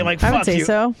mean, like, I fuck would say you.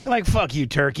 so. Like, fuck you,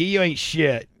 Turkey. You ain't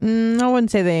shit. I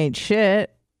wouldn't say they ain't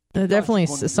shit. They're definitely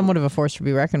somewhat of a force to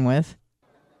be reckoned with.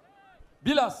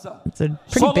 It's a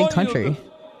pretty big country.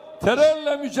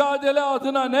 Terörle mücadele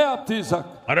adına ne yaptıysak.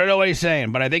 I don't know what he's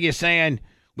saying, but I think he's saying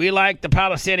we like the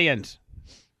Palestinians,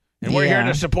 and we're here Yeah.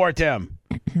 to support them.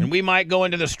 And we might go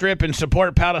into the strip and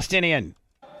support Palestinian.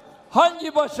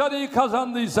 Hangi başarıyı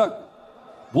kazandıysak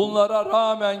bunlara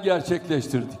rağmen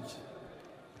gerçekleştirdik.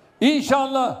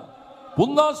 İnşallah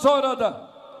bundan sonra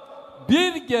da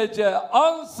bir gece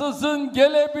ansızın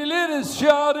gelebiliriz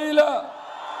şiarıyla.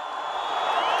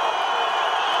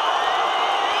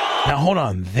 Now, hold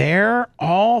on. They're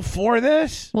all for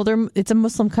this? Well, it's a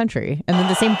Muslim country, and they're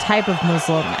the same type of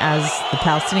Muslim as the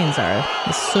Palestinians are,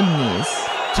 the Sunnis.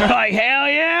 So they're like, hell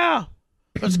yeah.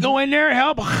 Let's go in there and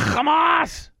help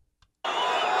Hamas.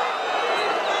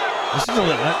 This is a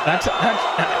little,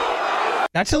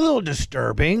 that's a little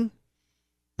disturbing,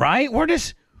 right? Where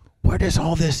does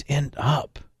all this end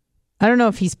up? I don't know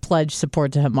if he's pledged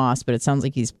support to Hamas, but it sounds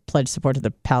like he's pledged support to the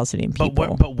Palestinian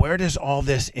people. But where does all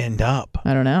this end up?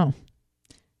 I don't know.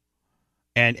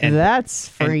 And that's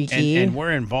freaky. And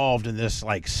we're involved in this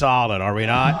like solid, are we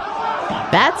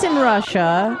not? That's in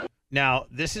Russia. Now,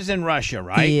 this is in Russia,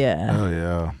 right? Yeah. Oh,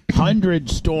 yeah. 100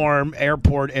 Storm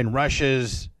Airport in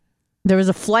Russia's. There was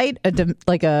a flight,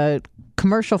 like a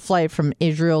commercial flight from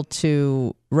Israel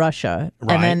to Russia.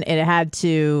 Right. And then it had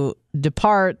to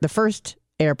depart the first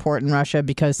airport in Russia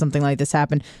because something like this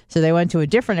happened. So they went to a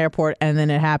different airport, and then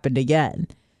it happened again.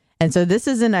 And so this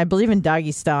is I believe in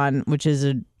Dagestan, which is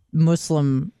a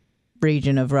Muslim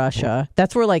region of Russia.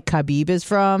 That's where like Khabib is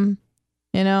from,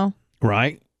 you know?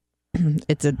 Right.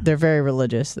 They're very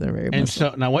religious. They're very And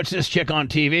Muslim. so now, what's this chick on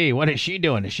TV? What is she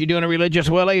doing? Is she doing a religious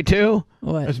willy too?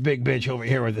 What? This big bitch over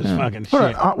here with this fucking Hold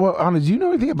shit. on, well, Anna, do you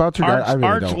know anything about Turkey? I really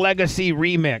Arts don't. Legacy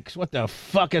Remix. What the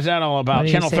fuck is that all What about? did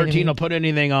you Channel say to 13 me? will put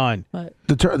anything on. What?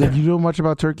 Do you know much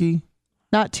about Turkey?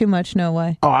 Not too much, no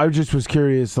way. Oh, I just was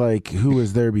curious, like, who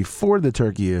was there before the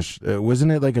Turkey-ish?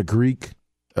 Wasn't it like a Greek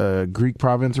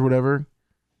province or whatever?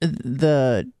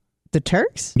 The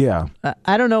Turks? Yeah.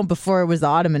 I don't know before it was the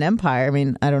Ottoman Empire. I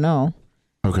mean, I don't know.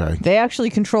 Okay. They actually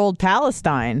controlled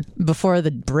Palestine before the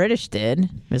British did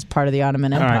as part of the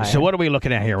Ottoman Empire. All right, so what are we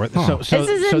looking at here? This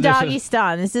is in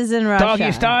Dagestan. This is in Russia.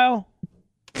 Doggy style?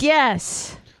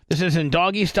 Yes. This is in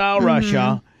doggy style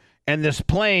Russia, and this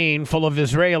plane full of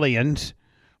Israelis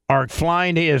are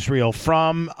flying to Israel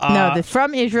from...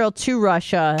 from Israel to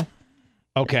Russia.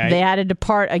 Okay. They had to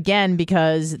depart again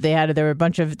because there were a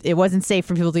bunch of, it wasn't safe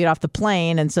for people to get off the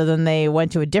plane, and so then they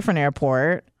went to a different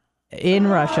airport in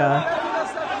Russia,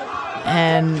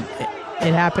 and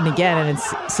it happened again, and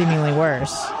it's seemingly worse.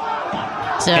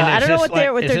 So And I don't know what like,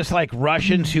 they're. Is this like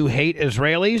Russians who hate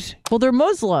Israelis? Well, they're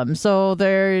Muslim, so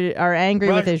they are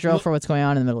angry with Israel for what's going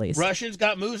on in the Middle East. Russians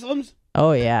got Muslims?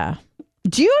 Oh yeah.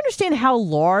 Do you understand how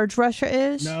large Russia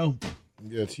is? No.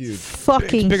 Yeah, it's huge.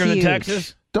 Fucking It's bigger huge. than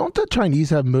Texas? Don't the Chinese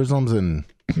have Muslims in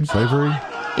slavery?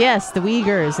 Yes, the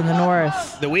Uyghurs in the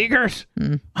north. The Uyghurs?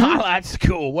 Oh, that's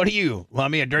cool. What are you?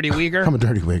 Lummy, a dirty Uyghur? I'm a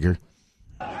dirty Uyghur.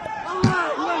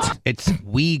 It's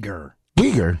Uyghur.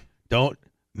 Uyghur? Don't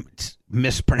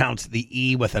mispronounce the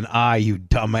E with an I, you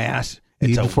dumbass.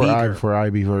 It's E a before I, Uyghur. before I,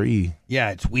 before E.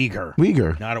 Yeah, it's Uyghur.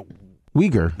 Uyghur. Not a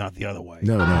Uyghur. Not the other way.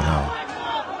 No.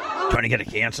 Trying to get it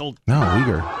canceled? No,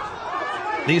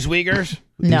 Uyghur. These Uyghurs?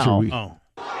 No. These are Oh.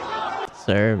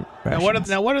 Sir. Now what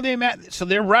are they? So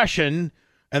they're Russian,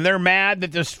 And they're mad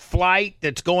that this flight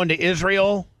that's going to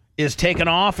Israel is taking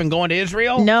off and going to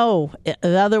Israel? No,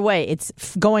 the other way.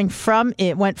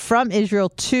 It went from Israel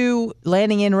to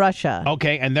landing in Russia.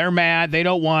 Okay, and they're mad. They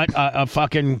don't want a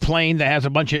fucking plane that has a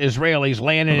bunch of Israelis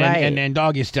landing in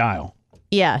doggy style.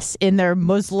 Yes, in their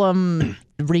Muslim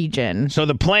region. So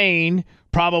the plane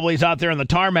probably is out there on the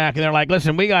tarmac, and they're like,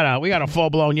 listen, we got a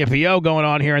full-blown yippee-yo going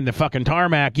on here in the fucking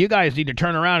tarmac. You guys need to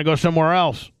turn around and go somewhere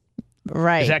else.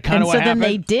 Right. Is that kind of what happened? And so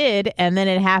then they did, and then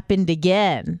it happened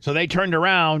again. So they turned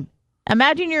around.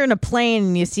 Imagine you're in a plane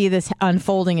and you see this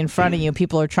unfolding in front of you.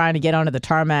 People are trying to get onto the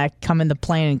tarmac, come in the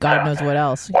plane, and God knows what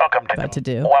else Welcome to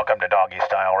do. Welcome to Doggy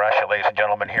Style Russia, ladies and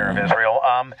gentlemen, here of Israel.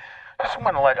 Just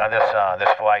want to let this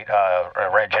flight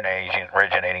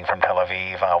originating from Tel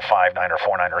Aviv, 59 or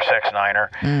 49 or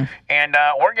 69er, and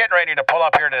we're getting ready to pull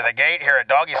up here to the gate here at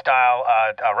Doggy Style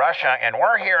Russia, and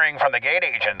we're hearing from the gate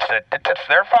agents that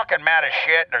they're fucking mad as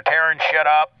shit. They're tearing shit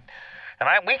up, and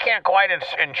we can't quite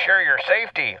ensure your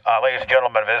safety, ladies and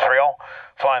gentlemen of Israel,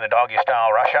 flying the Doggy Style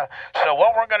Russia. So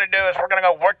what we're going to do is we're going to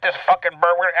go work this fucking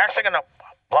bird. We're actually going to.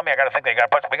 I got to think we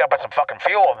got to put some fucking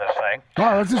fuel in this thing.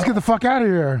 Oh, let's just get the fuck out of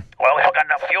here. Well, we don't got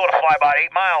enough fuel to fly about 8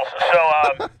 miles,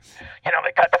 so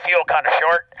they cut the fuel kind of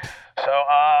short. So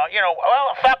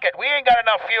well, fuck it. We ain't got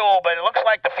enough fuel, but it looks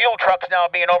like the fuel truck's now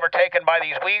being overtaken by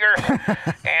these Uyghurs,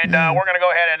 and we're gonna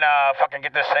go ahead and fucking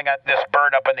get this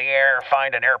bird up in the air,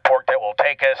 find an airport that will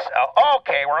take us.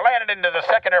 Okay, we're landing into the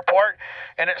second airport,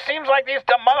 and it seems like these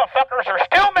dumb motherfuckers are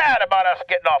still mad about us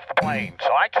getting off the plane.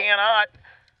 So I cannot.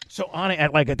 So,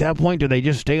 at that point, do they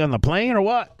just stay on the plane or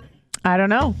what? I don't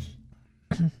know.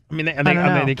 I mean,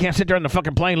 they can't sit there on the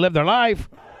fucking plane and live their life.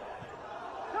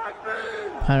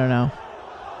 I don't know.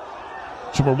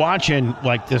 So we're watching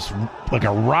like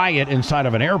a riot inside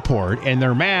of an airport, and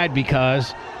they're mad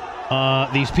because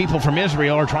these people from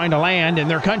Israel are trying to land in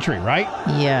their country, right?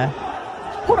 Yeah.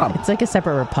 Hold on. It's like a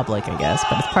separate republic, I guess,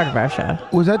 but it's part of Russia.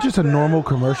 Was that just a normal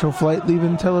commercial flight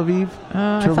leaving Tel Aviv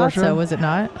I to thought Russia? so. Was it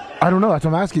not? I don't know. That's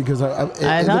what I'm asking because I it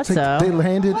thought looks like so. they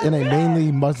landed in a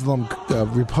mainly Muslim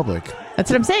republic. That's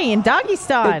what I'm saying. In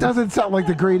Dagestan. It doesn't sound like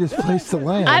the greatest place to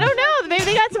land. I don't know. Maybe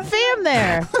they got some fam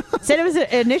there. Said it was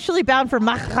initially bound for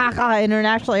Makhaka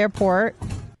International Airport,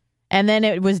 and then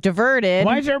it was diverted.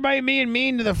 Why is everybody being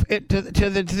mean to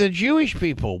the Jewish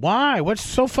people? Why? What's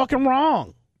so fucking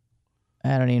wrong?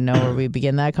 I don't even know where we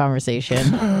begin that conversation.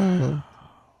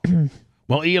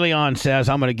 Well, Elion says,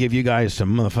 I'm going to give you guys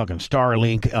some motherfucking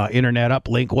Starlink internet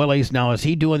uplink willies. Now, is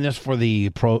he doing this for the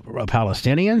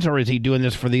Palestinians or is he doing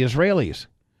this for the Israelis?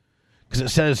 Because it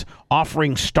says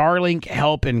offering Starlink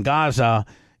help in Gaza,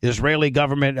 Israeli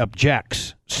government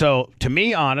objects. So to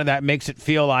me, Anna, that makes it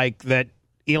feel like that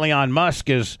Elon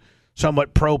Musk is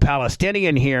somewhat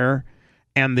pro-Palestinian here.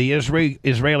 And the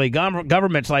Israeli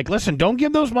government's like, listen, don't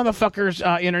give those motherfuckers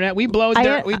internet. We blowed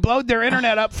their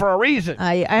internet up for a reason.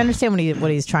 I understand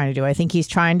what he's trying to do. I think he's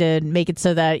trying to make it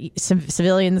so that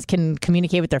civilians can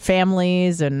communicate with their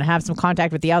families and have some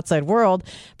contact with the outside world.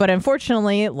 But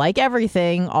unfortunately, like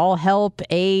everything, all help,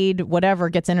 aid, whatever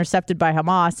gets intercepted by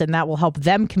Hamas, and that will help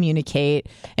them communicate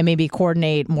and maybe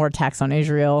coordinate more attacks on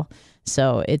Israel.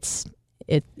 So it's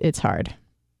hard.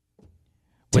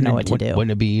 Know what to do.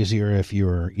 Wouldn't it be easier if you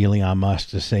were Elon Musk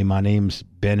to say, my name's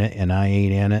Bennett and I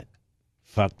ain't in it?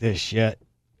 Fuck this shit.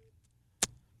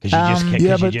 But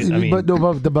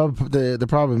the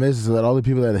problem is that all the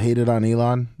people that hated on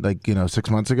Elon, 6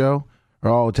 months ago,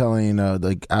 are all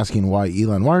asking why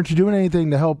aren't you doing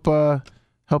anything to help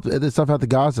this stuff out to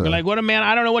Gaza? You're like, what a man,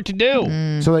 I don't know what to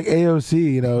do. So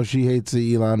AOC, she hates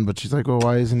Elon, but she's like, well,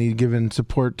 why isn't he giving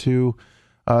support to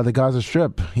the Gaza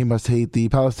Strip? He must hate the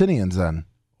Palestinians then.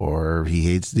 Or he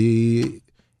hates the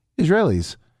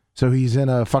Israelis. So he's in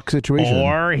a fuck situation.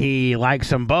 Or he likes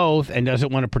them both and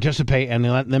doesn't want to participate and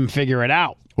let them figure it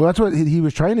out. Well, that's what he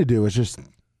was trying to do, is just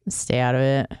stay out of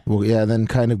it. Well, yeah, then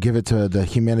kind of give it to the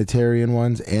humanitarian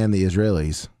ones and the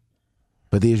Israelis.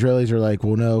 But the Israelis are like,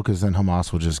 well, no, because then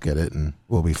Hamas will just get it and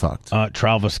we'll be fucked.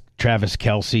 Travis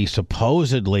Kelce,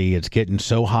 supposedly it's getting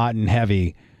so hot and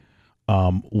heavy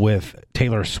with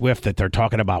Taylor Swift that they're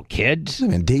talking about kids.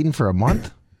 They've been dating for a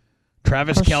month?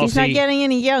 Travis Kelce she's not getting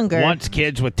any younger. Wants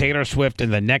kids with Taylor Swift in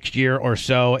the next year or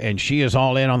so, and she is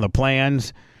all in on the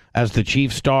plans. As the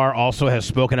chief star also has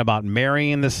spoken about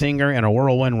marrying the singer in a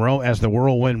as the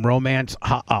whirlwind romance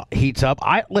heats up.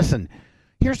 Listen,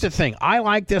 here's the thing. I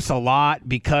like this a lot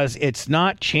because it's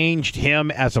not changed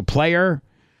him as a player.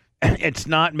 It's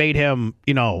not made him,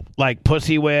 like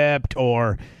pussy whipped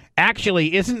or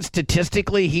actually isn't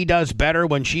statistically he does better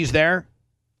when she's there.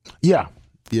 Yeah.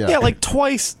 Yeah, like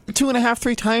twice, 2.5,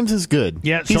 3 times as good.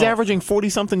 Yeah, he's so- averaging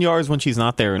 40-something yards when she's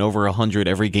not there and over 100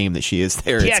 every game that she is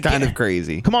there. Yeah, It's kind of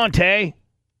crazy. Come on, Tay.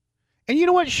 And you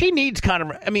know what? She needs kind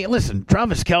of... I mean, listen,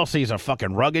 Travis Kelce's a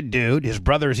fucking rugged dude. His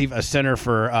brother's even a center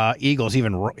for Eagles,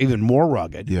 even more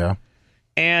rugged. Yeah.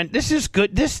 And this is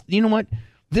good. You know what?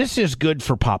 This is good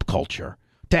for pop culture.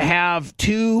 To have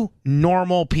two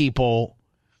normal people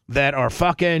that are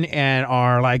fucking and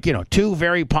are like, you know, two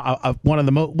very one of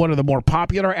the more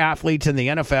popular athletes in the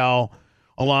NFL,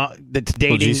 that's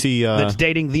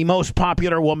dating the most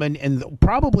popular woman and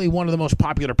probably one of the most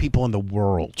popular people in the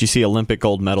world. Did you see Olympic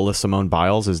gold medalist Simone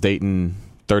Biles is dating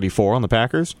 34 on the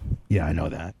Packers? Yeah, I know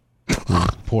that.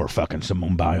 Poor fucking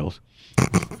Simone Biles.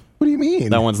 What do you mean?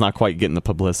 That one's not quite getting the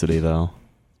publicity though.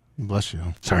 Bless you.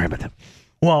 Sorry about that.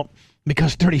 Well,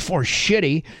 because 34 is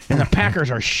shitty and the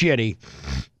Packers are shitty.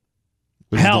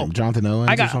 Hell, Jonathan Owens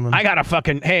or something? I got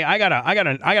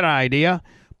an idea.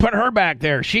 Put her back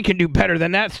there. She can do better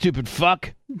than that stupid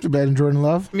fuck. Too bad in Jordan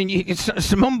Love? I mean,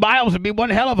 Simone Biles would be one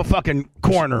hell of a fucking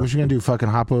corner. What's she going to do, fucking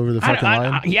hop over the fucking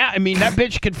line? Yeah, I mean, that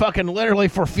bitch could fucking literally,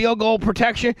 for field goal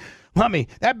protection,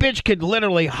 that bitch could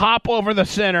literally hop over the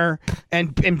center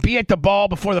and be at the ball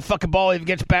before the fucking ball even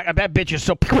gets back. That bitch is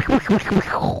so...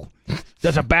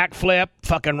 Does a backflip,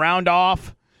 fucking round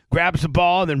off, grabs the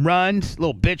ball, and then runs.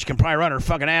 Little bitch can probably run her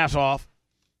fucking ass off.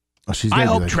 Oh, I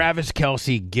hope Travis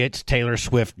Kelce gets Taylor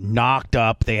Swift knocked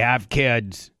up. They have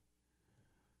kids.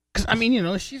 Because, I mean, you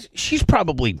know, she's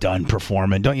probably done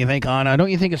performing, don't you think, Anna?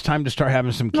 Don't you think it's time to start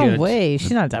having some kids? No way.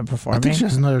 She's not done I performing. think she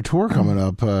has another tour coming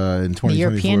up in 2024. The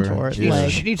European tour. Yeah.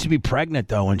 She needs to be pregnant,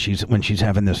 though, when she's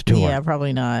having this tour. Yeah,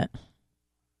 probably not.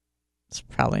 It's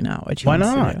probably not what you Why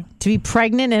want not? to do. To be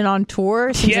pregnant and on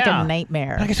tour seems like a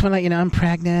nightmare. I just want to let you know I'm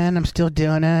pregnant. I'm still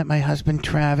doing it. My husband,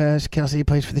 Travis Kelce,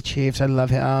 plays for the Chiefs. I love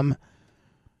him.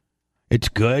 It's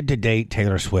good to date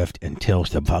Taylor Swift until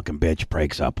the fucking bitch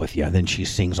breaks up with you. Then she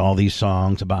sings all these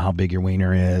songs about how big your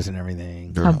wiener is and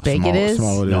everything. How big it is?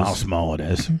 How small it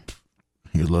is.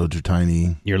 Your loads are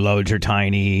tiny. Your loads are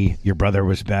tiny. Your brother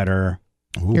was better.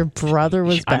 Ooh. Your brother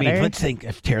was better? I mean, let's think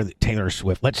if Taylor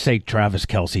Swift, let's say Travis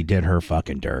Kelce did her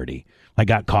fucking dirty. Like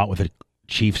got caught with a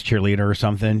Chiefs cheerleader or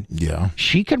something. Yeah.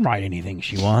 She can write anything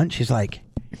she wants. She's like,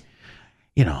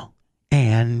 you know,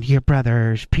 and your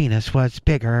brother's penis was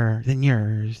bigger than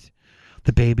yours.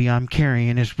 The baby I'm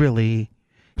carrying is really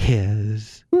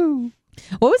his. Woo.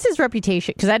 What was his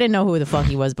reputation? Because I didn't know who the fuck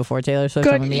he was before Taylor Swift.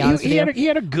 Good. I'm gonna be honest with you. He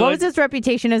had a good. What was his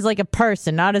reputation as like a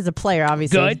person, not as a player?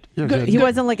 Obviously, Good. He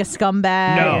wasn't like a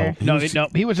scumbag. No.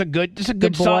 He was a good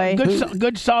boy.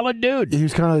 Good solid dude. He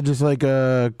was kind of just like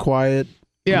a quiet,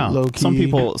 low key.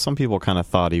 Some people kind of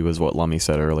thought he was what Lummy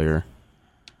said earlier.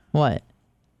 What?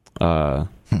 A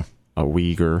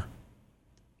Uyghur.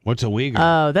 What's a Uyghur?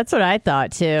 Oh, that's what I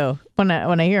thought too. When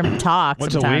I hear him talk,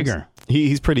 What's sometimes. a Uyghur?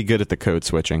 He's pretty good at the code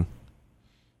switching.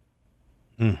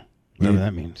 Whatever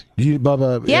that means.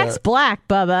 Bubba. He acts black,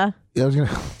 Bubba. Yeah, I was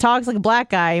gonna. Talks like a black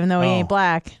guy, even though he ain't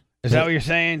black. Is that what you're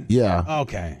saying? Yeah.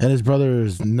 Okay. And his brother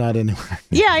is not anywhere.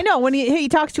 Yeah, I know. When he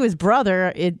talks to his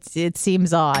brother, it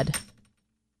seems odd.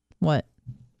 What?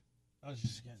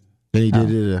 Then he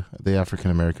did the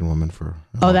African American woman for.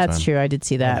 Oh, that's true. I did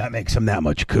see Well, that. that makes him that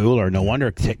much cooler. No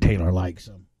wonder Taylor likes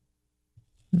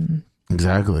him.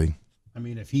 Exactly. I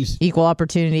mean, if he's Equal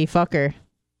opportunity fucker.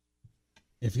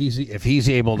 if he's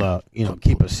able to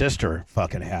keep a sister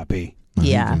fucking happy.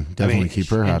 Yeah. You can definitely keep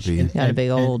her happy. Got a big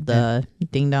old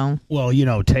ding dong. Well,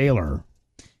 Taylor.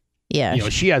 Yeah.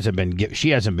 She hasn't been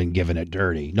given it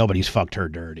dirty. Nobody's fucked her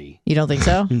dirty. You don't think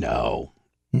so? No.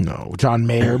 No, John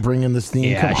Mayer bringing this theme.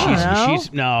 Yeah, Come on.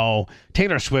 she's no.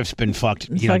 Taylor Swift's been fucked.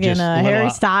 Fucking just Harry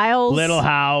Styles. Little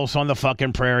House on the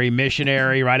fucking prairie,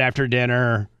 missionary right after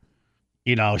dinner.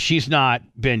 She's not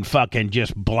been fucking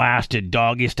just blasted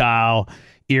doggy style,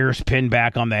 ears pinned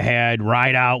back on the head,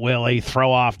 ride out Willie,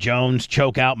 throw off Jones,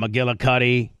 choke out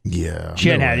McGillicuddy. Yeah, She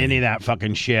hadn't had any of that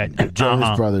fucking shit.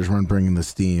 Jonas Brothers weren't bringing the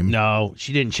steam. No,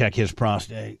 she didn't check his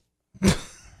prostate.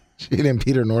 She didn't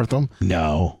Peter Northam.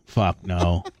 No, fuck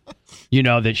no.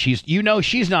 That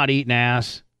she's not eating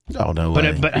ass. Oh no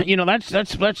way. But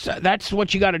that's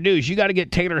what you got to do is you got to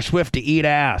get Taylor Swift to eat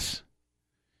ass.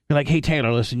 You're like, hey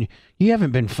Taylor, listen, you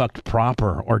haven't been fucked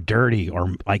proper or dirty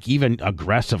or like even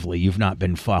aggressively. You've not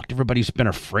been fucked. Everybody's been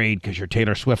afraid because you're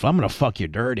Taylor Swift. I'm gonna fuck you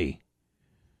dirty.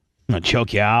 I'm gonna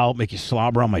choke you out, make you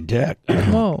slobber on my dick.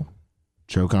 Whoa.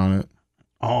 Choke on it.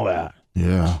 All that.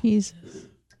 Yeah. Jesus.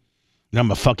 And I'm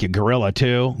gonna fuck you gorilla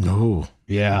too. No.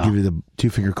 Yeah. Give you the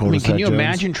 2-finger cul-de-sac. Can you Jones.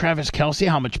 imagine Travis Kelce?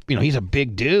 How much? He's a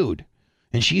big dude.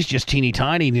 And she's just teeny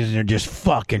tiny, and they're just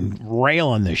fucking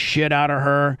railing the shit out of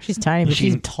her. She's tiny, but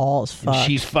she's tall as fuck.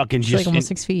 She's fucking she's just like almost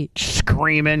 6 feet.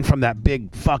 Screaming from that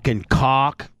big fucking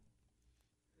cock.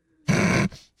 And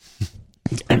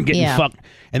getting fucked.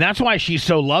 And that's why she's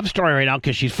so love story right now,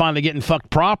 because she's finally getting fucked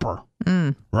proper.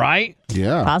 Right?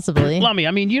 Yeah. Possibly. Lummy,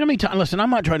 I mean, you know me. Listen, I'm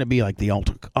not trying to be like the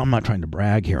ultimate. I'm not trying to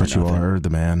brag here. But you are the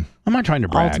man. I'm not trying to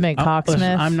brag. Ultimate cocksmith.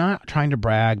 Listen, I'm not trying to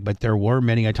brag, but there were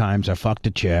many a times I fucked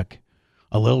a chick,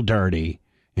 a little dirty,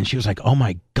 and she was like, "Oh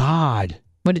my God."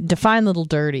 Would define little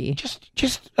dirty?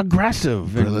 Just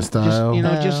aggressive, Gorilla style.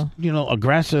 Just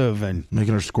aggressive and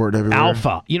making her squirt everywhere.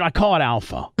 Alpha. I call it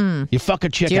alpha. You fuck a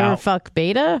chick Do you ever out. fuck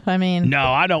beta? I mean, No,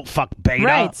 I don't fuck beta.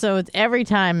 right. So it's every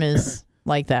time is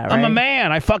like that, right? I'm a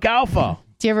man. I fuck alpha.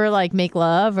 Do you ever like make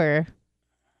love or?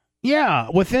 Yeah,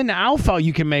 within alpha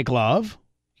you can make love.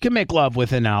 You can make love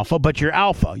within alpha, but you're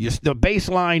alpha. The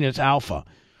baseline is alpha.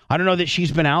 I don't know that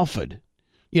she's been alphaed.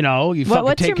 You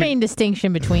What's your main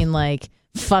distinction between like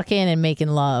fucking and making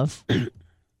love?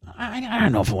 I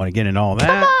don't know if I want to get into all that.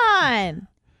 Come on.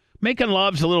 Making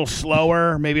love's a little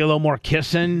slower, maybe a little more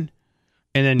kissing,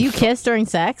 and then You kiss during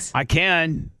sex? I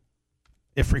can,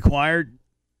 if required.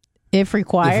 If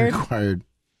required? If required.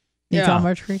 You Yeah. tell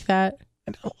Merch Creek that?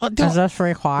 Is that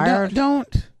required?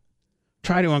 Don't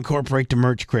try to incorporate the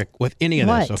Merch Creek with any of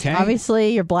What? this, okay?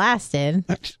 Obviously, you're blasted.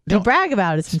 You brag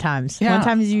about it sometimes. Yeah. One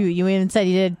time you even said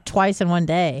you did twice in one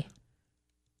day.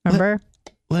 Remember?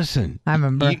 Listen, I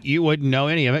remember. You wouldn't know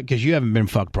any of it because you haven't been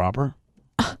fucked proper.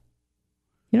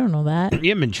 You don't know that. You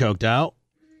haven't been choked out.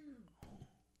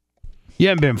 You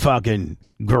haven't been fucking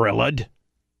gorillaed.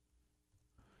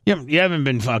 You haven't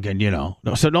been fucking,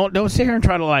 So don't sit here and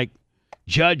try to like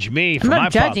judge me for I'm my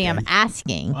not judging. fucking. I'm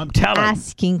asking. I'm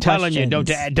telling you,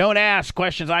 questions. don't ask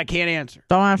questions I can't answer.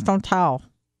 Don't ask, don't tell.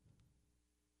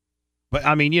 But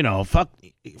I mean,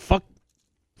 fuck,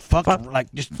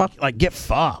 like just like get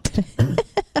fucked.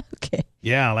 Okay.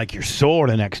 Yeah, like you're sore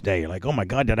the next day. You're like, oh my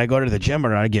God, did I go to the gym or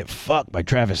did I get fucked by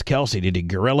Travis Kelce? Did he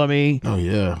gorilla me? Oh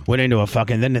yeah. Went into a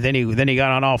fucking then he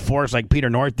got on all fours like Peter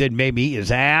North did, maybe eat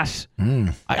his ass.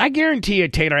 I guarantee you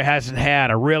Taylor hasn't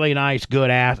had a really nice, good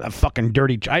ass, a fucking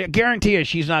dirty. I guarantee you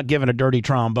she's not giving a dirty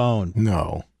trombone.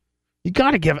 No. You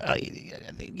got to give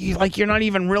you're not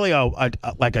even really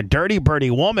like a dirty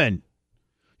birdie woman.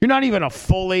 You're not even a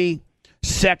fully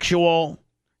sexual,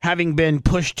 having been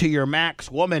pushed to your max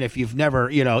woman if you've never,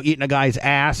 eaten a guy's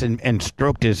ass and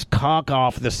stroked his cock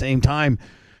off at the same time.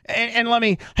 And let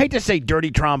me, hate to say dirty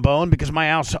trombone because my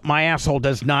asshole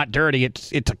does not dirty.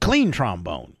 It's a clean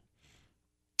trombone.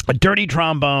 A dirty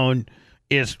trombone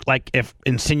is like if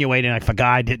insinuating like if a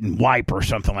guy didn't wipe or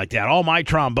something like that. All my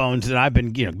trombones that I've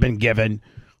been given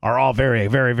are all very,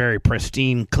 very, very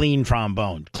pristine, clean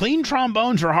trombone. Clean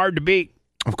trombones are hard to beat.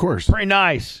 Of course. Pretty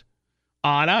nice.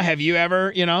 Anna, have you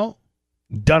ever,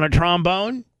 done a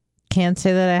trombone? Can't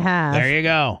say that I have. There you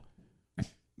go.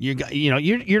 You got,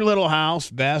 your little house,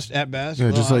 at best.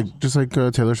 Yeah, just like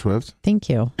Taylor Swift. Thank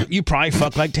you. You probably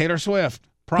fuck like Taylor Swift.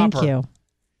 Proper. Thank you.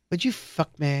 Would you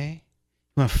fuck me?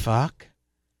 You want to fuck?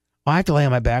 Well, I have to lay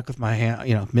on my back with my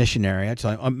hand, missionary. I'd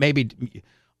say maybe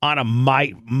Anna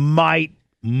might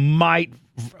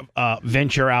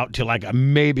venture out to like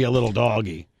maybe a little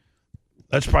doggy.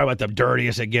 That's probably what the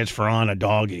dirtiest it gets for Anna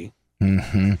doggy.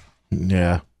 Mm-hmm.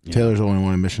 Yeah. Taylor's the only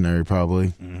one in missionary, probably.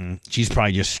 Mm-hmm. She's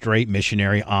probably just straight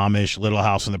missionary, Amish, Little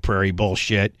House on the Prairie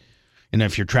bullshit. And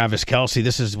if you're Travis Kelce,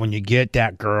 this is when you get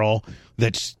that girl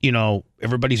that's,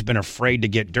 everybody's been afraid to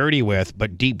get dirty with,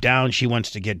 but deep down she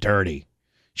wants to get dirty.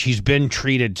 She's been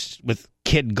treated with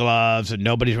kid gloves and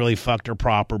nobody's really fucked her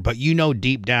proper, but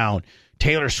deep down,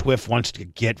 Taylor Swift wants to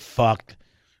get fucked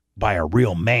by a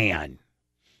real man.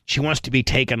 She wants to be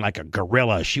taken like a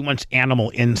gorilla. She wants animal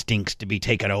instincts to be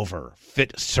taken over.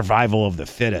 Survival of the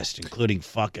fittest, including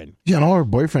fucking. Yeah, and all her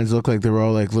boyfriends look like they were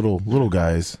all like little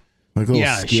guys. Like little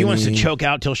skinny. She wants to choke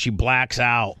out till she blacks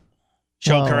out.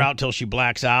 Choke her out till she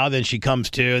blacks out. Then she comes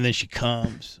to, and then she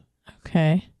comes.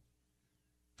 Okay.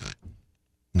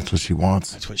 That's what she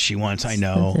wants. That's what she wants. I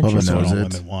know. That's what all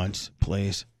women wants.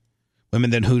 Please,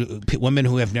 women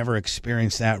who have never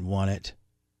experienced that want it.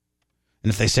 And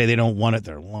if they say they don't want it,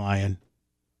 they're lying.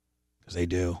 Because they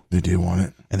do. They do want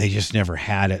it. And they just never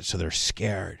had it, so they're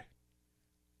scared.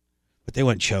 But they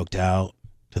want choked out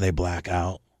till they black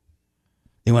out.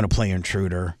 They want to play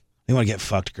intruder. They want to get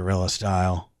fucked gorilla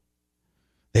style.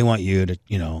 They want you to,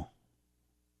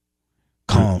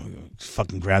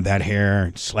 fucking grab that hair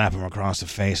and slap them across the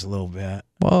face a little bit.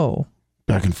 Whoa.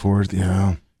 Back and forth,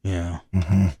 yeah. Yeah.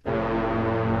 Mm-hmm.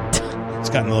 It's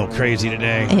gotten a little crazy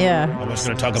today. Yeah. I was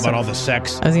going to talk about all the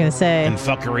sex I was going to say. and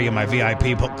fuckery in my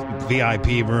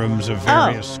VIP rooms of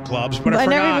various clubs, but I forgot.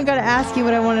 never even got to ask you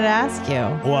what I wanted to ask you.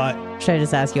 What? Should I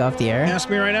just ask you off the air? Ask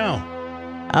me right now.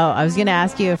 Oh, I was going to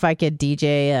ask you if I could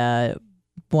DJ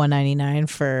 $199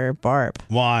 for Barb.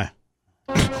 Why?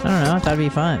 I don't know. I thought it'd be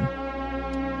fun.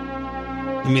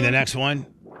 You mean the next one?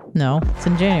 No, it's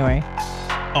in January.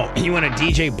 Oh, you want to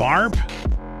DJ Barb?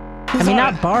 I mean,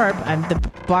 not Barb. I'm the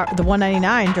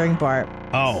 $199 during Barb.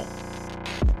 Oh.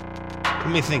 Let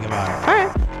me think about it. All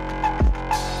right.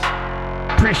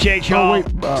 Appreciate y'all. Oh, wait.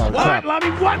 What? Crap. Love me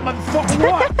what, motherfucker?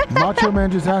 What? Macho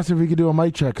Man just asked if he could do a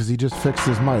mic check because he just fixed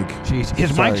his mic. Jeez.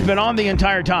 His mic's been on the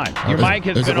entire time. Your mic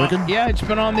has been on. Yeah, it's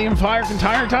been on the entire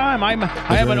time. I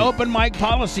have an open mic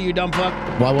policy, you dumb fuck.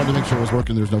 Well, I wanted to make sure it was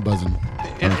working. There's no buzzing.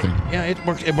 Yeah, it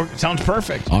works. It sounds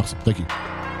perfect. Awesome. Thank you.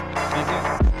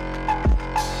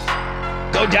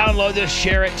 Go download this,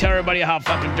 share it, tell everybody how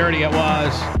fucking dirty it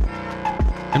was.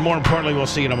 And more importantly, we'll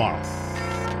see you tomorrow.